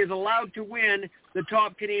is allowed to win the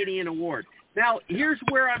top Canadian award. Now, here's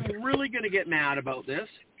where I'm really going to get mad about this.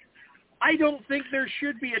 I don't think there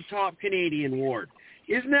should be a top Canadian award.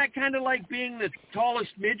 Isn't that kind of like being the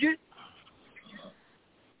tallest midget?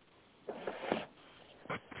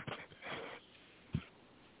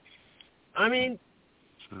 I mean,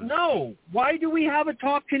 no. Why do we have a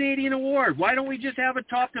top Canadian award? Why don't we just have a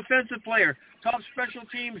top defensive player, top special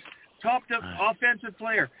teams, top offensive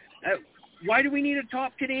player? Why do we need a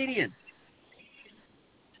top Canadian?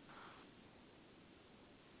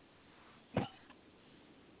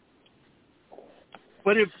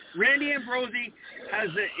 But if Randy Ambrosie has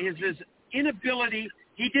his inability,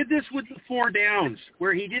 he did this with the 4 downs,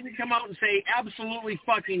 where he didn't come out and say, absolutely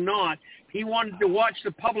fucking not. He wanted to watch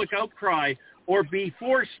the public outcry or be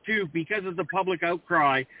forced to, because of the public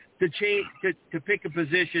outcry, to change to pick a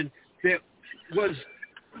position that was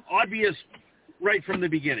obvious right from the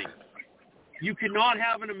beginning. You cannot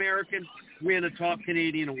have an American win a top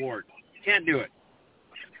Canadian award. Can't do it.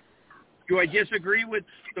 Do I disagree with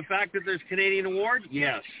the fact that there's Canadian award?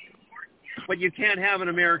 Yes. But you can't have an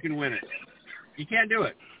American win it. You can't do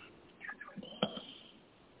it.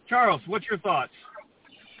 Charles, what's your thoughts?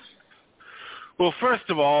 Well, first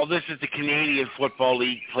of all, this is the Canadian Football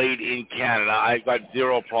League played in Canada. I've got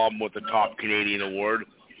zero problem with the top Canadian award.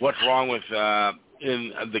 What's wrong with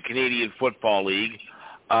in the Canadian Football League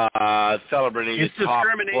celebrating it's the top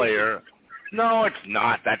player? No, it's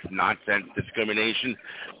not. That's nonsense discrimination.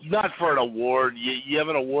 Not for an award. You have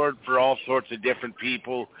an award for all sorts of different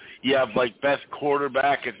people. You have, like, best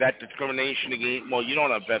quarterback. Is that discrimination against? Well, you don't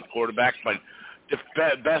have best quarterback, but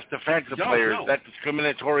best defensive players. No. That's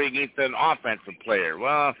discriminatory against an offensive player.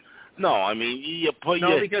 Well, no. I mean, you put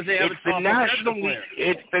because they have it's the National League.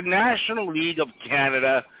 It's the National League of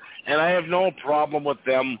Canada, and I have no problem with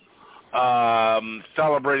them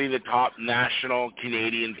celebrating the top national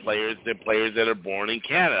Canadian players, the players that are born in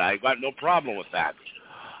Canada. I got no problem with that.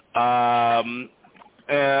 I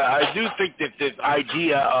do think that this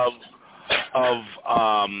idea of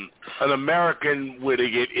an American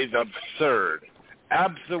winning it is absurd.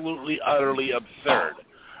 Absolutely, utterly absurd.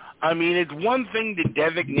 I mean, it's one thing to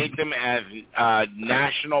designate them as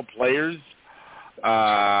national players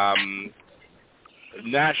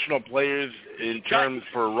in terms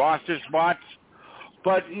for roster spots,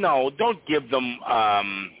 but no, don't give them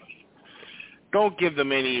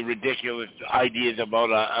any ridiculous ideas about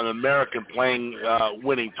an American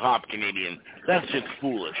winning top Canadian. That's just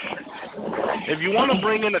foolish. If you want to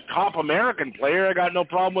bring in a top American player, I got no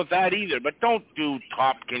problem with that either, but don't do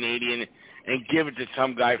top Canadian and give it to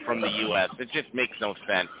some guy from the U.S. It just makes no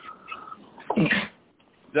sense.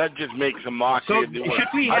 That just makes a mockery of the award.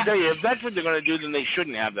 I'll tell you, if that's what they're going to do, then they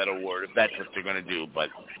shouldn't have that award, if that's what they're going to do. But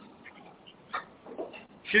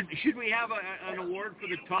should we have an award for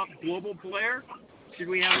the top global player? Should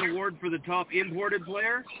we have an award for the top imported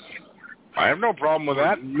player? I have no problem with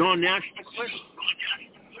that. Non-national player?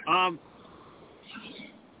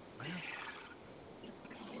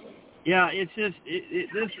 Yeah, it's just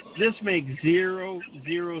this makes zero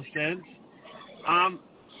sense.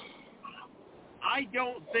 I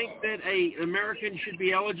don't think that an American should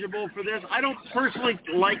be eligible for this. I don't personally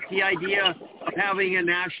like the idea of having a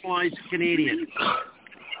nationalized Canadian.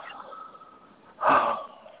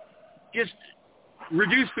 Just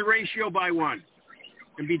reduce the ratio by 1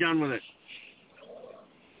 and be done with it.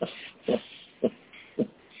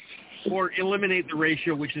 Or eliminate the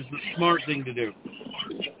ratio, which is the smart thing to do.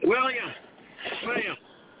 William. What's your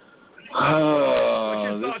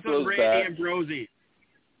thoughts on Randy Ambrosie?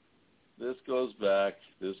 This goes back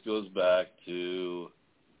to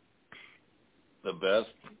the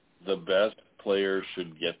best player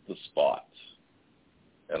should get the spot.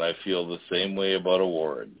 And I feel the same way about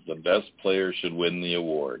awards. The best player should win the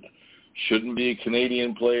award. Shouldn't be a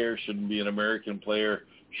Canadian player, shouldn't be an American player,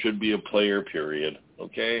 should be a player, period.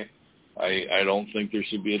 Okay? I don't think there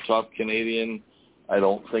should be a top Canadian. I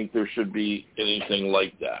don't think there should be anything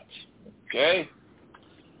like that. Okay?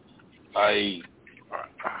 I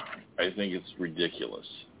think it's ridiculous.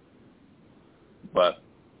 But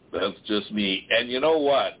that's just me. And you know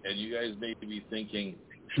what? And you guys may be thinking...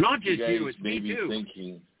 It's not just you, it's me too.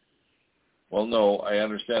 Thinking, well, no, I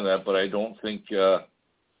understand that, but I don't think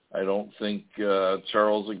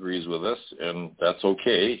Charles agrees with us, and that's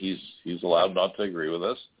okay. He's allowed not to agree with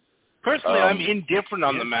us. Personally, I'm indifferent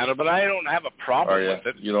on the matter, but I don't have a problem with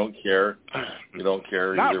it. You don't care? You don't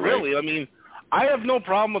care Not either really. way? I mean, I have no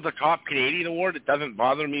problem with the top Canadian award. It doesn't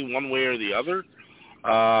bother me one way or the other.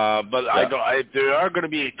 But yeah. If there are going to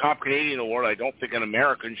be a top Canadian award, I don't think an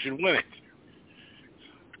American should win it.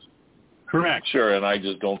 Correct. Sure, and I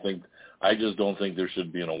just don't think there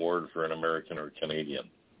should be an award for an American or Canadian.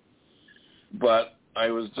 But I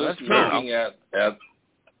was just looking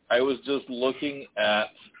at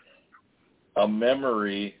a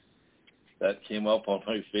memory that came up on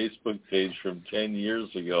my Facebook page from 10 years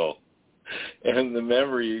ago. And the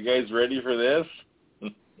memory, you guys ready for this?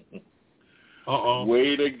 Uh-oh.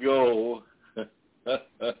 Way to go.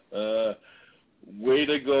 Way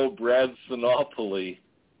to go, Brad Sinopoli.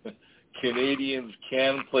 Canadians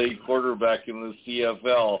can play quarterback in the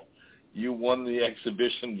CFL. You won the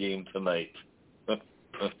exhibition game tonight.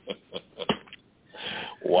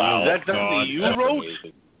 Wow. Is that something you wrote?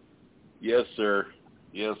 Yes, sir.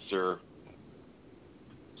 Yes, sir.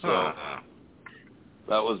 So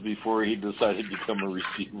that was before he decided to become a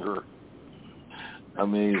receiver.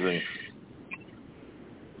 Amazing.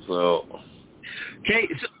 So. Okay,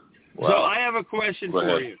 so I have a question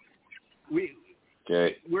for you.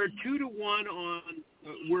 We're 2-1 on.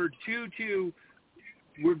 We're 2-2.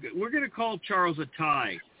 We're going to call Charles a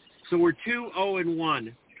tie. So we're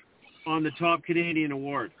 2-0-1. on the top Canadian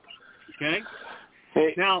award. Okay?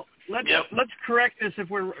 Hey. Now, let's correct this if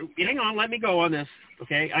we're... Hang on, let me go on this.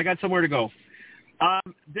 Okay? I got somewhere to go.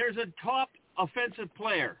 There's a top offensive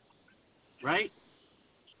player, right?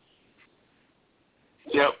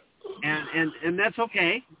 Yep. And that's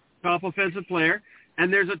okay, top offensive player.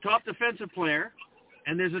 And there's a top defensive player.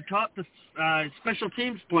 And there's a top special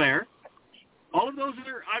teams player. All of those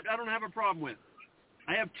I don't have a problem with.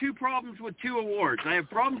 I have two problems with two awards. I have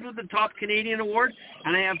problems with the top Canadian award,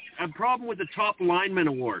 and I have a problem with the top lineman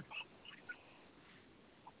award.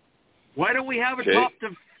 Why don't we have a top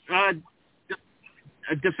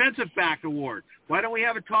defensive back award? Why don't we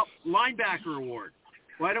have a top linebacker award?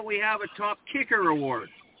 Why don't we have a top kicker award?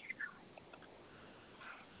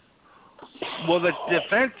 Well, the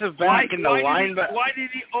defensive back and the linebacker.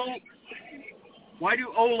 Why do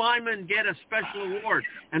O linemen get a special award?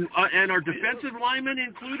 And are defensive linemen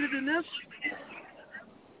included in this?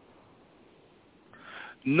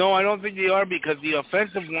 No, I don't think they are, because the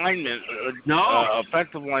offensive linemen,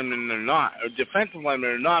 offensive linemen are not. Defensive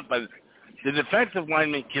linemen are not, but the defensive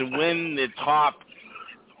lineman can win the top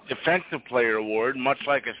defensive player award, much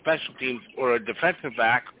like a special teams or a defensive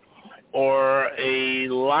back or a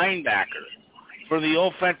linebacker. For the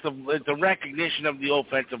offensive, it's a recognition of the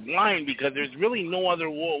offensive line, because there's really no other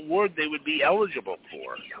award they would be eligible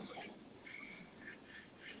for.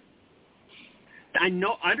 I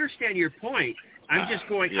understand your point. I'm just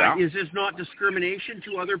going, is this not discrimination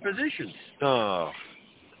to other positions?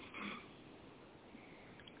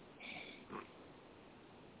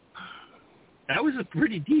 That was a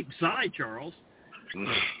pretty deep sigh, Charles.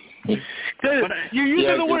 You're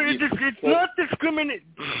using the word, it's not discriminate.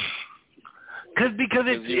 Because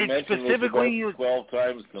it's specifically used 12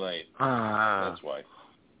 times tonight. That's why.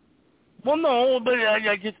 Well, no, but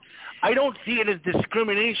I don't see it as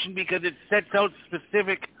discrimination, because it sets out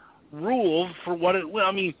specific rules for what it. Well,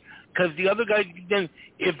 I mean, because the other guy, then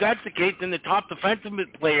if that's the case, then the top defensive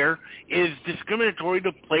player is discriminatory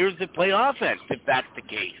to players that play offense. If that's the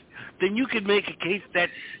case, then you could make a case that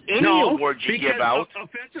any award you give out,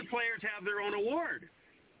 offensive players have their own award.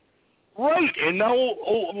 Right, and now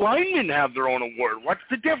linemen have their own award. What's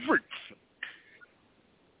the difference?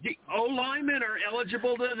 The O-linemen are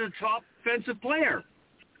eligible to the top offensive player.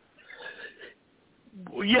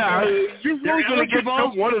 Yeah, you're really going to get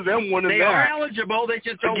one of them winning that. They are eligible, they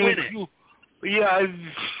just don't win it.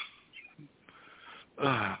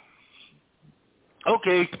 Yeah.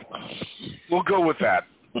 Okay, we'll go with that.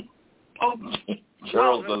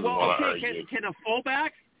 Charles doesn't want to argue. Can a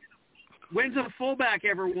fullback? When's a fullback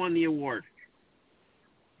ever won the award?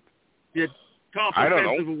 The top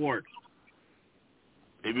offensive award.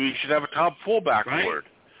 Maybe we should have a top fullback award.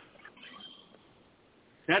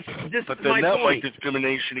 But then that might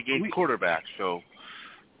discrimination against quarterbacks. So.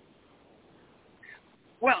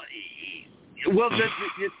 Well,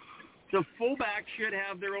 the fullback should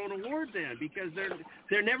have their own award then, because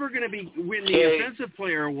they're never going to win the offensive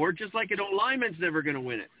player award, just like an O-lineman's never going to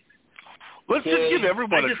win it. Let's just give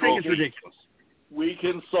everyone a trophy. I just think it's ridiculous. We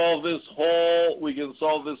can solve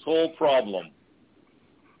this whole problem.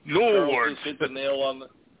 No awards.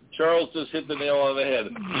 Charles just hit the nail on the head.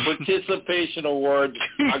 Participation awards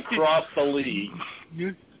across the league.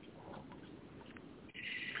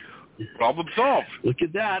 Problem solved. Look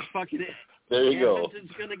at that. Fucking there you go.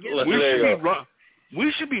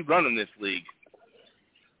 We should be running this league.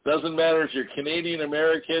 Doesn't matter if you're Canadian,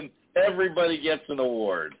 American, everybody gets an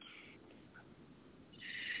award.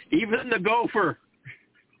 Even the gopher.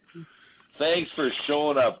 Thanks for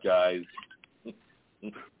showing up, guys.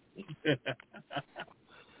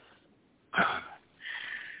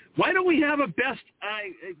 Why don't we have a best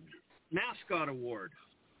mascot award?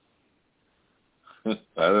 I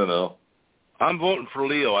don't know. I'm voting for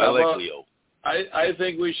Leo. I like Leo. I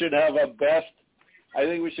think we should have a best. I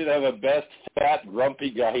think we should have a best fat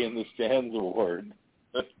grumpy guy in the stands award.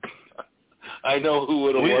 I know who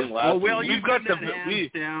would have won last week.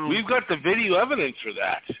 We've got the video evidence for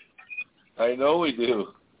that. I know we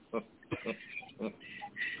do.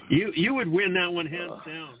 You would win that one hands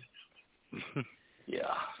down.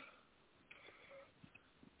 Yeah.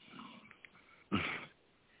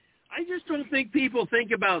 I just don't think people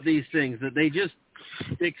think about these things, that they just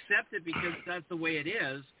accept it because that's the way it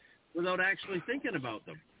is without actually thinking about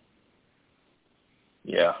them.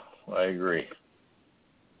 Yeah, I agree.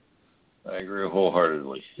 I agree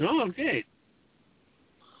wholeheartedly. Oh, okay.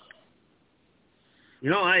 You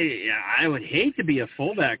know, I would hate to be a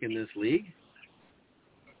fullback in this league.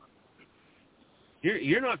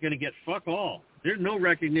 You're not going to get fuck all. There's no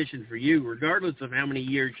recognition for you, regardless of how many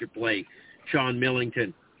years you play, Sean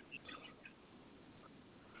Millington.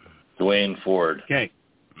 Dwayne Ford. Okay.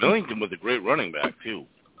 Millington was a great running back, too.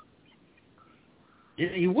 Yeah,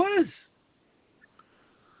 he was.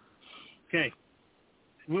 Okay.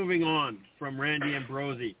 Moving on from Randy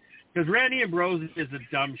Ambrosie. Because Randy Ambrosie is a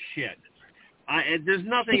dumb shit. There's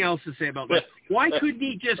nothing else to say about that. Why couldn't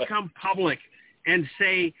he just come public and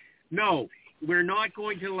say, no, we're not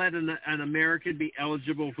going to let an American be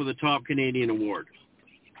eligible for the top Canadian award?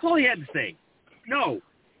 That's all he had to say. No.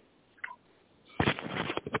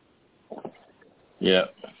 Yeah.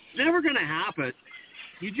 It's never going to happen.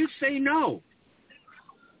 You just say no.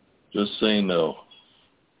 Just say no.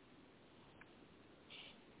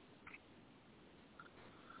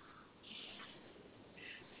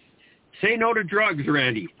 Say no to drugs,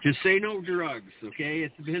 Randy. Just say no to drugs, okay?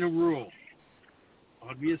 It's been a rule.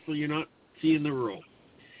 Obviously, you're not seeing the rule.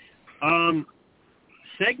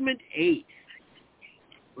 Segment 8.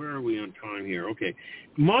 Where are we on time here? Okay.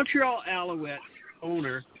 Montreal Alouettes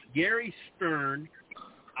owner Gary Stern,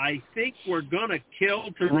 I think we're going to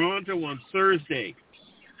kill Toronto on Thursday.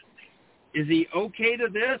 Is he okay to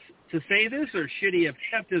say this, or should he have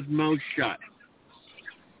kept his mouth shut?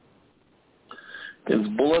 It's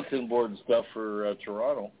bulletin board stuff for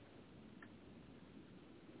Toronto.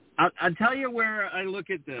 I'll tell you where I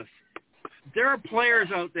look at this. There are players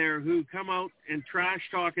out there who come out and trash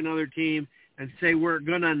talk another team and say, we're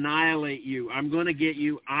going to annihilate you. I'm going to get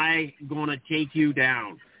you. I'm going to take you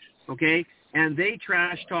down. Okay? And they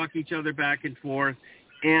trash talk each other back and forth,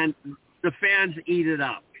 and the fans eat it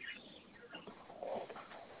up.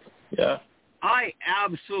 Yeah. I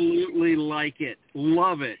absolutely like it,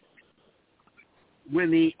 love it,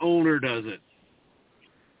 when the owner does it.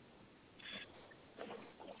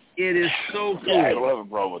 It is so cool. Yeah, I don't have a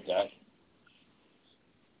problem with that.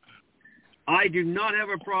 I do not have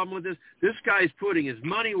a problem with this. This guy's putting his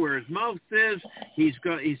money where his mouth is. He's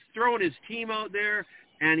throwing his team out there,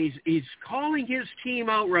 and he's calling his team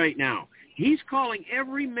out right now. He's calling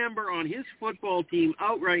every member on his football team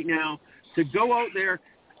out right now to go out there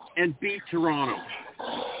and beat Toronto.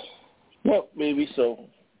 Well, maybe so.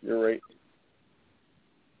 You're right.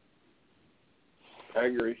 I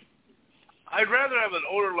agree. I'd rather have an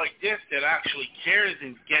owner like this that actually cares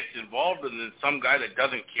and gets involved than some guy that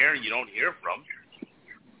doesn't care and you don't hear from.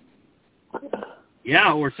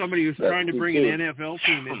 Yeah, or somebody who's trying to bring an NFL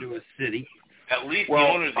team into a city. At least the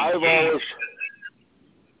owner's engaged.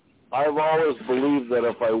 I've always believed that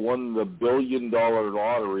if I won the $1 billion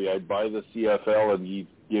lottery, I'd buy the CFL and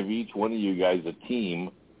give each one of you guys a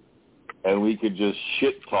team, and we could just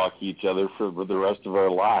shit talk each other for the rest of our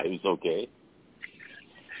lives. Okay.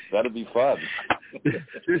 That'd be fun.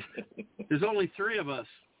 There's only 3 of us.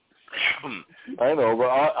 I know, but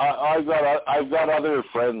I've got other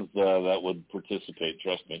friends that would participate.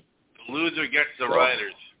 Trust me. The loser gets the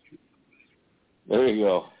Riders. There you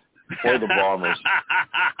go. Or the Bombers.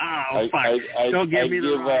 Don't give me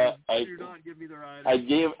the Riders. Do not give me the Riders. I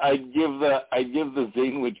give the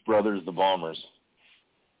Zanewich brothers the Bombers.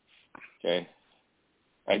 Okay.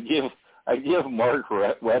 I give Mark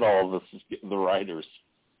Redall the Riders.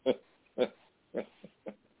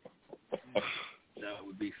 That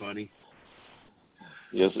would be funny.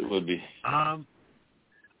 Yes, it would be.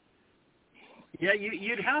 Yeah,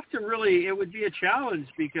 you'd have to really, it would be a challenge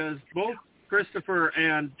because both Christopher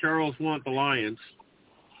and Charles want the Lions.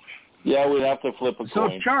 Yeah, we'd have to flip a coin.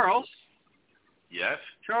 So, Charles. Yes?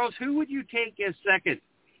 Charles, who would you take as second?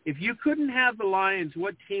 If you couldn't have the Lions,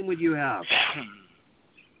 what team would you have?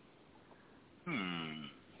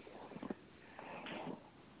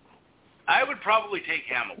 I would probably take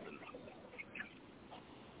Hamilton.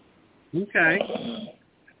 Okay.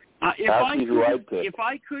 If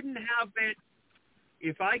I couldn't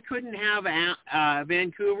have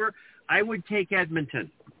Vancouver, I would take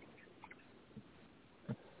Edmonton.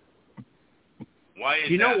 Why is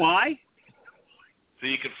Do you know why? So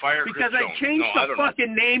you could fire Because Chris I Jones. changed the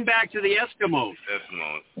fucking name back to the Eskimos.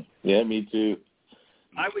 Eskimos. Yeah, me too.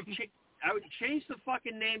 I would change the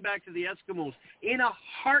fucking name back to the Eskimos in a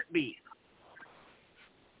heartbeat.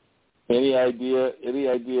 Any idea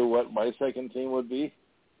what my second team would be?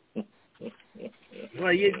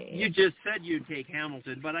 Well, you just said you'd take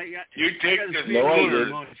Hamilton, but you'd take the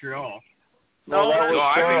Montreal. No, that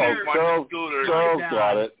was Schooners. Charles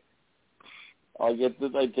got it. I'd take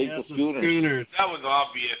the Schooners. That was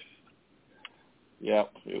obvious.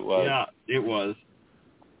 Yep, it was. Yeah, it was.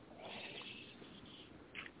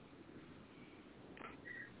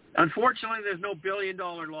 Unfortunately, there's no $1 billion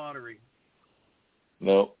lottery.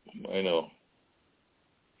 No, I know.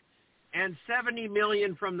 And $70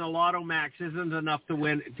 million from the Lotto Max isn't enough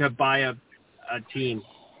to buy a team.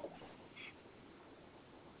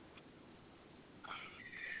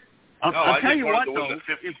 I'll tell you what, though. I just wanted to win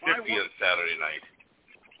the 50-50 on Saturday night.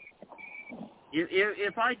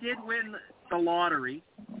 If I did win the lottery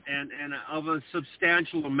and of a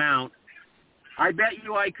substantial amount, I bet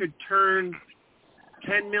you I could turn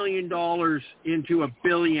 $10 million into $1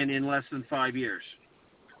 billion in less than 5 years.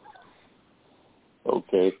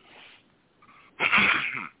 Okay.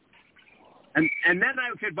 And then I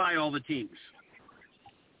could buy all the teams.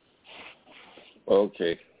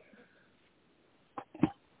 Okay.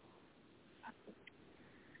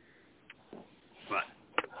 But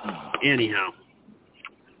anyhow,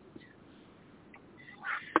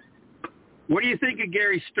 what do you think of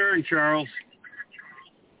Gary Stern, Charles?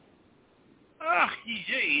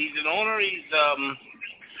 He's an owner. He's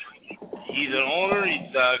an owner.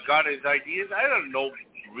 He's got his ideas. I have no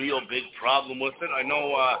real big problem with it. I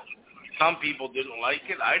know some people didn't like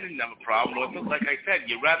it. I didn't have a problem with it. Like I said,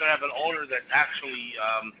 you'd rather have an owner that's actually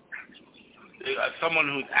someone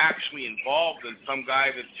who's actually involved than some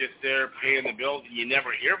guy that's just there paying the bills and you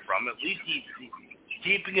never hear from. At least he's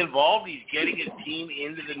keeping involved. He's getting his team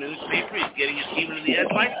into the newspaper. He's getting his team into the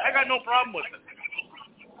headlines. I got no problem with it.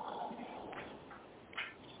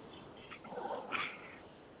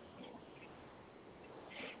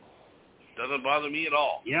 Doesn't bother me at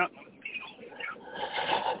all. Yep.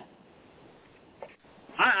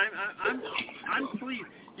 I'm pleased.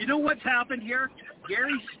 You know what's happened here?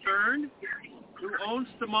 Gary Stern, who owns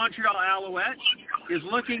the Montreal Alouettes, is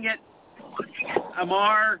looking at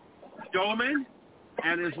Amar Doman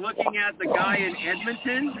and is looking at the guy in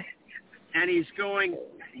Edmonton, and he's going,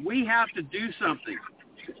 we have to do something.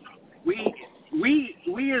 We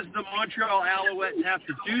as the Montreal Alouettes have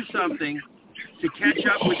to do something to catch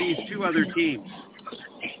up with these two other teams.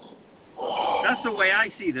 That's the way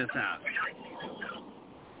I see this out.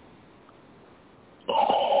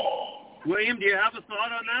 William, do you have a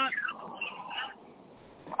thought on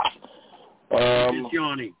that? He's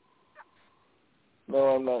yawning. No,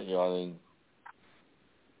 I'm not yawning.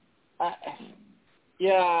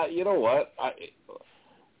 Yeah, you know what?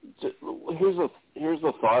 Here's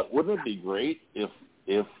a thought. Wouldn't it be great if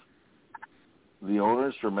the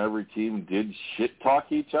owners from every team did shit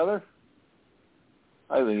talk each other?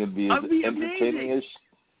 I think it'd be as entertaining as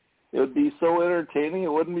it would be. So entertaining,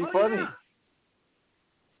 it wouldn't be funny.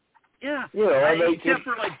 Yeah. You know, except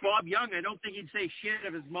for like Bob Young, I don't think he'd say shit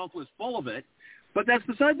if his mouth was full of it. But that's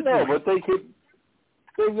beside the point. No, but they've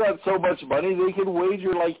got so much money they could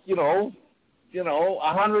wager like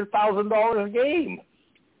 $100,000 a game.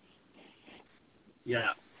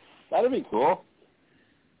 Yeah. That'd be cool.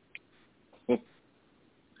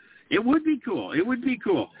 It would be cool. It would be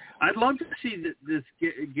cool. I'd love to see this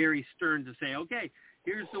Gary Stern to say, okay,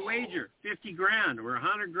 here's the wager, $50,000 or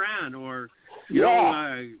 $100,000 or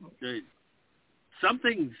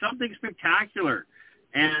something spectacular.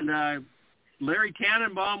 And Larry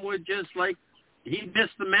Tannenbaum would just he'd miss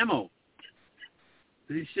the memo.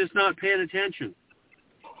 He's just not paying attention.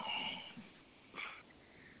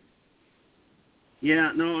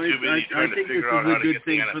 Yeah, no, I think this is a good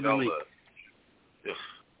thing for the league.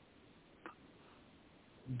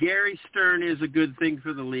 Gary Stern is a good thing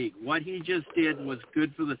for the league. What he just did was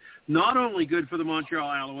good for not only good for the Montreal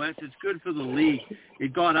Alouettes, it's good for the league.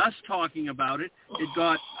 It got us talking about it. It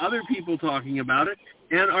got other people talking about it,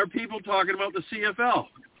 and our people talking about the CFL.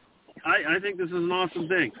 I think this is an awesome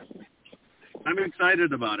thing. I'm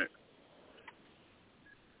excited about it.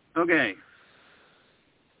 Okay.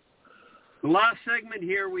 The last segment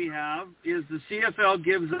here we have is the CFL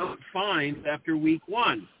gives out fines after week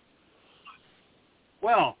 1.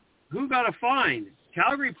 Well, who got a fine?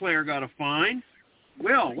 Calgary player got a fine.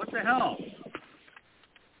 Will, what the hell?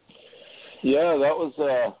 Yeah, that was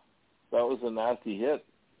a nasty hit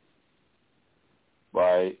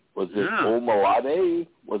by Omalade?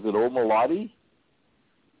 Was it Omalade?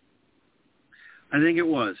 I think it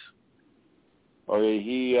was. Okay,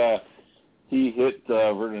 he hit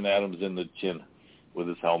Vernon Adams in the chin with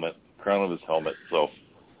his helmet, crown of his helmet. So,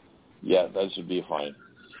 yeah, that should be a fine.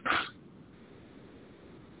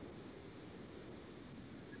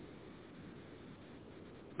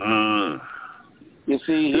 You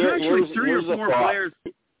see, here's a thought. Players.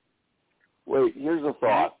 Wait, here's a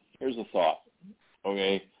thought.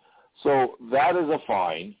 Okay, so that is a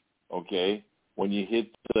fine. Okay, when you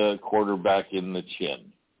hit the quarterback in the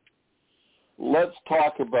chin. Let's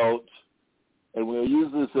talk about, and we'll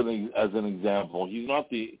use this as an example. He's not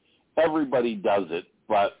everybody does it,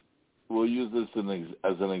 but we'll use this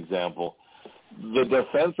as an example. The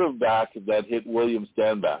defensive back that hit William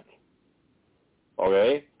Stanback.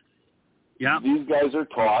 Okay? Yeah. These guys are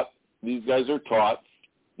taught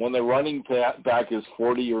when the running back is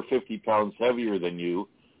 40 or 50 pounds heavier than you,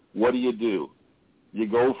 what do? You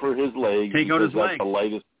go for his leg because that's the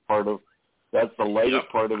lightest part of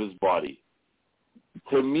part of his body.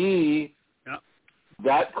 To me,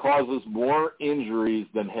 that causes more injuries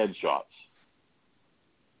than headshots.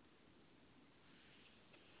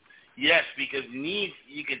 Yes, because knees,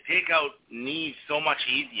 you can take out knees so much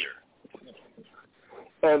easier.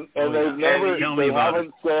 And they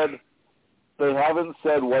haven't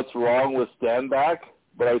said what's wrong with Stanback,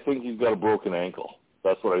 but I think he's got a broken ankle.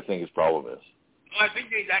 That's what I think his problem is. Well, I think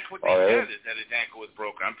that's what they said, is that his ankle was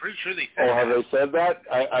broken. I'm pretty sure they said that. Oh, have they said that?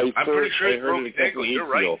 I'm pretty sure he broke his ankle. You're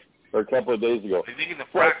right. Or a couple of days ago. I think it's a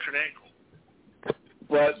fractured ankle.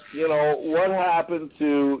 But, what happened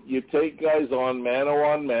to you take guys on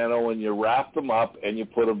mano, and you wrap them up and you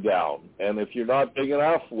put them down. And if you're not big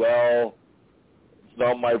enough, well, it's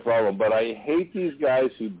not my problem. But I hate these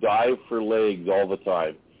guys who dive for legs all the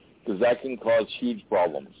time because that can cause huge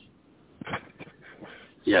problems.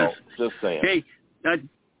 Yes. So, just saying. Hey,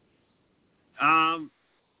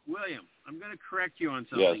 William, I'm going to correct you on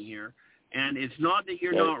something here. And it's not that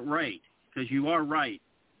you're not right, because you are right.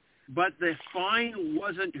 But the fine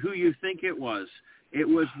wasn't who you think it was. It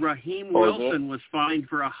was Raheem Wilson was fined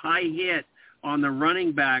for a high hit on the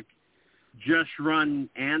running back, Just Run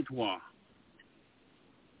Antoine.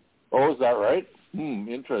 Oh, is that right?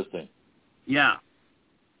 Interesting. Yeah.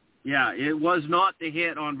 Yeah, it was not the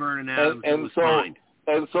hit on Vernon Adams. And was fined.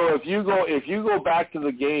 And so if you go back to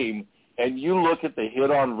the game and you look at the hit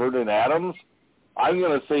on Vernon Adams, I'm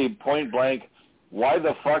going to say point blank, why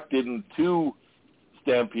the fuck didn't two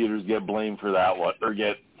Stampeders get blamed for that one or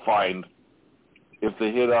get fined if the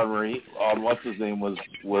hit on what's his name was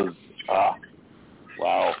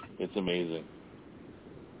wow, it's amazing.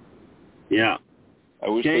 Yeah. I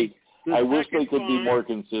wish they could be more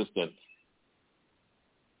consistent.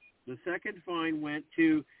 The second fine went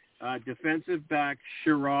to defensive back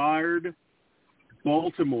Sherrard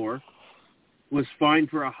Baltimore, was fined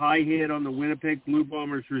for a high hit on the Winnipeg Blue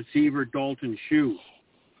Bombers receiver Dalton Schoen.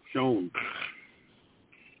 Schoen.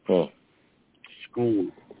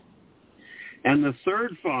 And the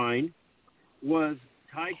third fine was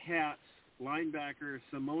Ticats linebacker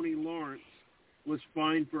Simone Lawrence was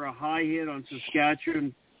fined for a high hit on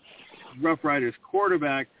Saskatchewan Roughriders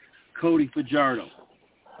quarterback Cody Fajardo.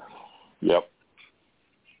 Yep.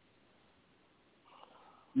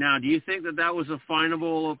 Now, do you think that was a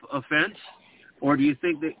finable offense, or do you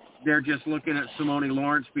think that they're just looking at Simone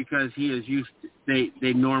Lawrence because he is used?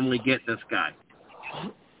 They normally get this guy.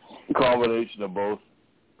 Combination of both.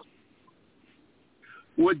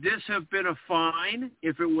 Would this have been a fine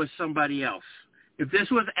if it was somebody else? If this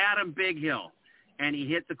was Adam Bighill and he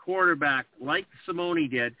hit the quarterback like Simone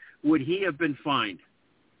did, would he have been fined?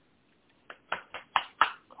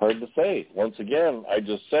 Hard to say. Once again, I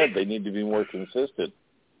just said they need to be more consistent.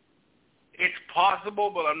 It's possible,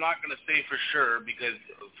 but I'm not going to say for sure because,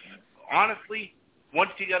 honestly,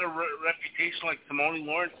 once you got a reputation like Simone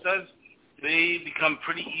Lawrence does, they become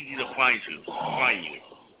pretty easy to find you.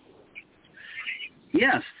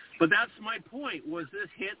 Yes, but that's my point. Was this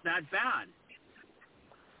hit that bad?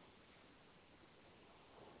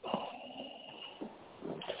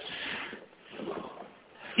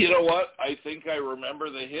 You know what? I think I remember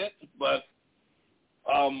the hit, but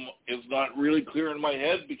it's not really clear in my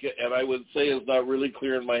head, and I would say it's not really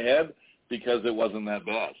clear in my head because it wasn't that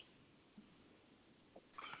bad.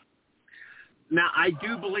 Now, I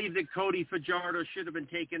do believe that Cody Fajardo should have been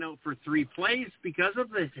taken out for 3 plays because of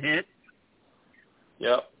this hit.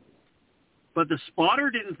 Yep. But the spotter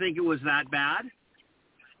didn't think it was that bad.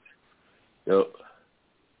 Yep.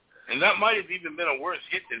 And that might have even been a worse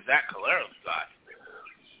hit than Zach Calero's got.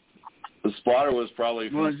 The spotter was probably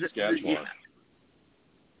from Saskatchewan. Yeah.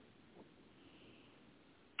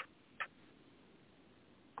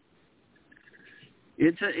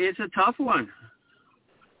 It's a tough one.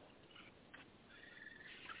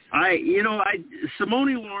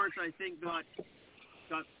 Simone Lawrence, I think, got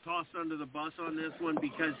tossed under the bus on this one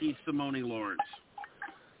because he's Simone Lawrence.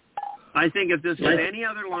 I think if this was any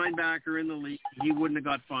other linebacker in the league, he wouldn't have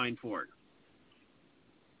got fined for it.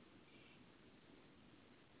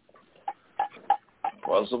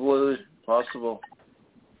 Possible.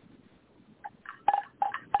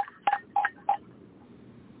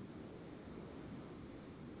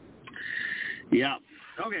 Yeah.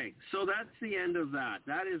 Okay, so that's the end of that.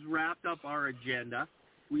 That has wrapped up our agenda.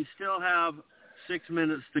 We still have 6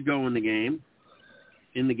 minutes to go in the game.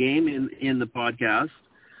 In the podcast.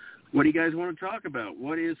 What do you guys want to talk about?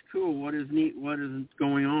 What is cool? What is neat? What is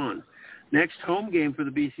going on? Next home game for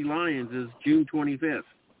the BC Lions is June 25th.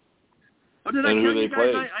 Oh, did I tell you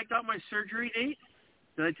guys I got my surgery date?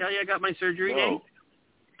 Did I tell you I got my surgery date?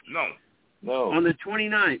 On the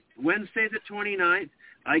 29th, Wednesday the 29th,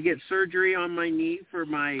 I get surgery on my knee for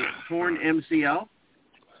my torn MCL.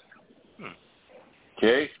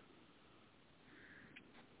 Okay.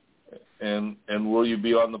 And will you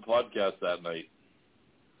be on the podcast that night?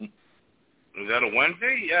 Is that a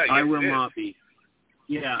Wednesday? Yeah, I will not be.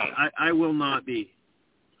 Yeah, I will not be.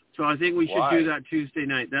 So I think we should do that Tuesday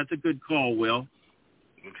night. That's a good call, Will.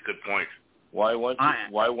 That's a good point. Why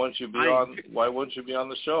won't you be on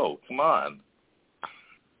the show? Come on.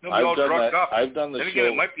 No, I've done that. Up. I've done the then show.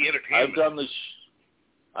 Again, it might be entertainment.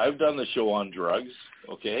 I've done the show on drugs.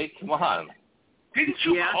 Okay, come on. Didn't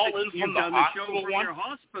you call in from the hospital show from your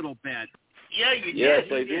hospital bed? Yeah, you did. Yes,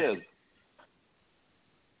 I did.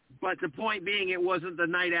 But the point being, it wasn't the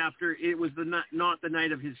night after. It was not the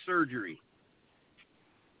night of his surgery.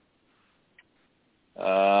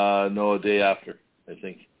 No, a day after, I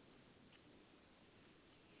think.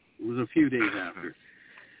 It was a few days after.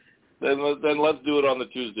 Then let's do it on the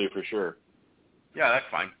Tuesday for sure. Yeah, that's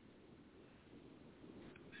fine.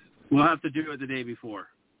 We'll have to do it the day before,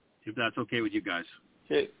 if that's okay with you guys.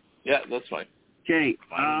 Okay. Yeah, that's fine. Okay.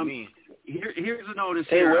 Here's a notice.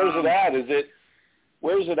 Hey, here. Where's it at?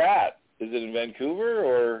 Where's it at? Is it in Vancouver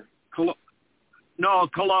or? No,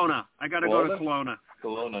 Kelowna. I got to go to Kelowna.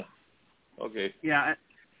 Kelowna. Okay. Yeah,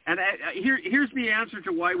 and here's the answer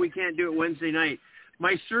to why we can't do it Wednesday night.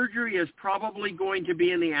 My surgery is probably going to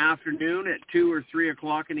be in the afternoon at 2 or 3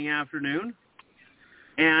 o'clock in the afternoon.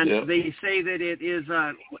 And they say that it is,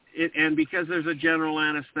 and because there's a general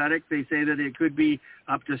anesthetic, they say that it could be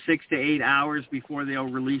up to 6 to 8 hours before they'll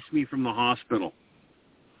release me from the hospital.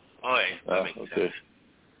 Oh, yeah. That makes sense.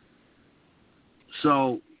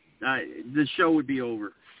 So the show would be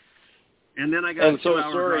over. And then I got a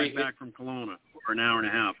 2-hour drive back from Kelowna for an hour and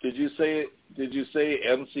a half. Did you say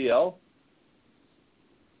MCL?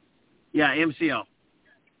 Yeah, MCL.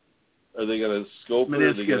 Are they going to scope it or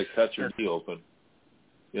are they going to cut your knee open?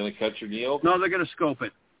 You going to cut your knee open? No, they're going to scope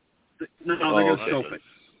it. No, they're going to scope it.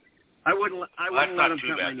 I wouldn't let them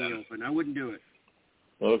cut my knee open. I wouldn't do it.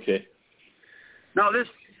 Okay. No, this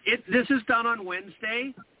is done on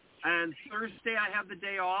Wednesday, and Thursday I have the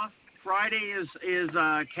day off. Friday is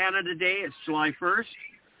Canada Day. It's July 1st.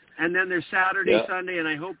 And then there's Saturday, Sunday, and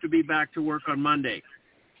I hope to be back to work on Monday.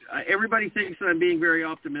 Everybody thinks that I'm being very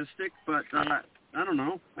optimistic, but I don't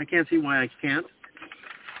know. I can't see why I can't.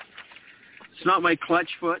 It's not my clutch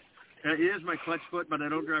foot. It is my clutch foot, but I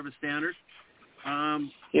don't drive a standard.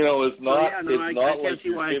 It's not. I can't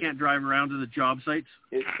see why I can't drive around to the job sites.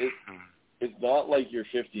 It's not like you're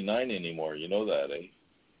 59 anymore. You know that, eh?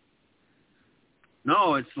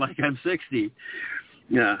 No, it's like I'm 60.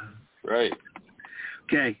 Yeah. Right.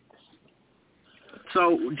 Okay.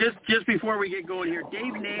 So just before we get going here,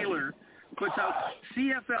 Dave Naylor puts out,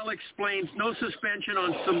 CFL explains no suspension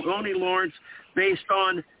on Simone Lawrence based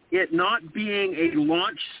on it not being a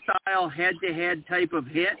launch-style head-to-head type of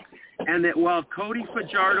hit, and that while Cody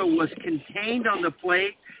Fajardo was contained on the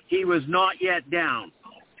plate, he was not yet down.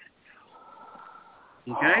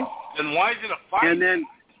 Okay? Then why is it a fight? And then,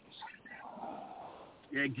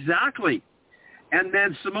 exactly. And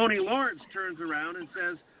then Simone Lawrence turns around and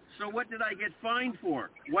says, so what did I get fined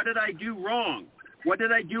for? What did I do wrong? What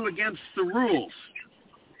did I do against the rules?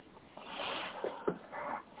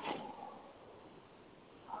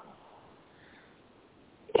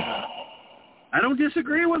 I don't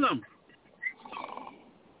disagree with him.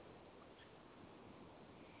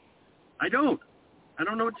 I don't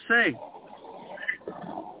know what to say.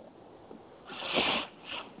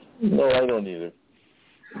 No, I don't either.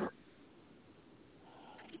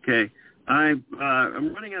 Okay. I'm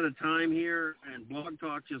running out of time here, and Blog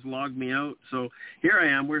Talk just logged me out. So here I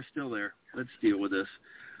am. We're still there. Let's deal with this.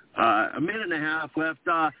 A minute and a half left.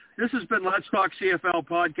 This has been Let's Talk CFL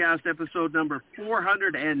podcast, episode number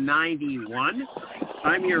 491.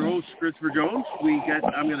 I'm your host, Christopher Jones.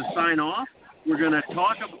 I'm going to sign off. We're going to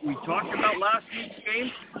talk. We talked about last week's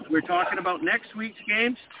games. We're talking about next week's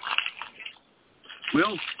games.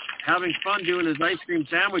 Will's having fun doing his ice cream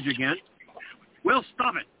sandwich again. Will,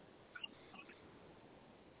 stop it.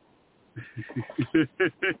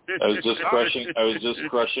 I was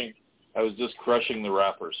just crushing the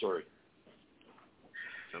wrapper. Sorry.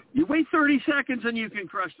 You wait 30 seconds and you can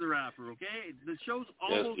crush the wrapper, okay? The show's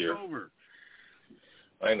almost over.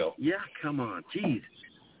 I know. Yeah, come on. Jeez.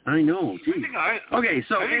 I know. Jeez. I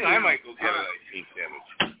think I might go get an ice cream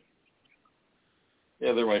sandwich.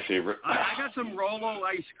 Yeah, they're my favorite. I got some Rolo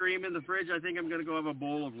ice cream in the fridge. I think I'm going to go have a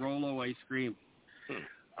bowl of Rolo ice cream.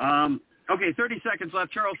 Okay, 30 seconds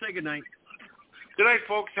left. Charles, say goodnight. Good night,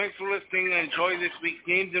 folks. Thanks for listening. Enjoy this week's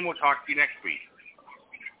games, and we'll talk to you next week.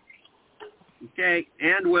 Okay,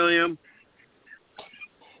 and William.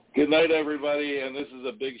 Good night, everybody, and this is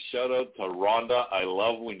a big shout-out to Rhonda. I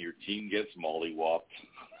love when your team gets mollywopped.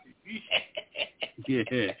 Yeah.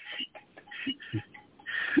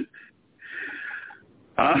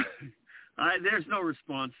 There's no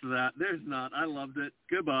response to that. There's not. I loved it.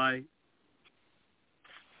 Goodbye.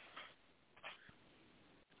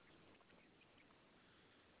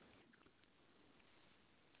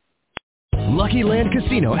 Lucky Land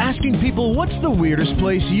Casino, asking people, what's the weirdest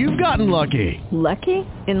place you've gotten lucky? Lucky?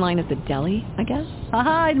 In line at the deli, I guess?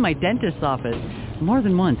 Aha, in my dentist's office. More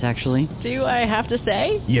than once, actually. Do I have to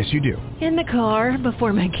say? Yes, you do. In the car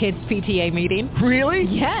before my kids' PTA meeting. Really?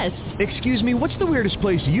 Yes. Excuse me, what's the weirdest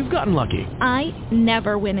place you've gotten lucky? I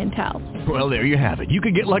never win and tell. Well, there you have it. You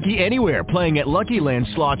can get lucky anywhere, playing at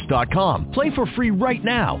LuckyLandSlots.com. Play for free right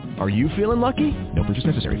now. Are you feeling lucky? No purchase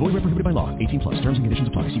necessary. Void where prohibited by law. 18+. Terms and conditions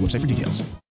apply. See website for details.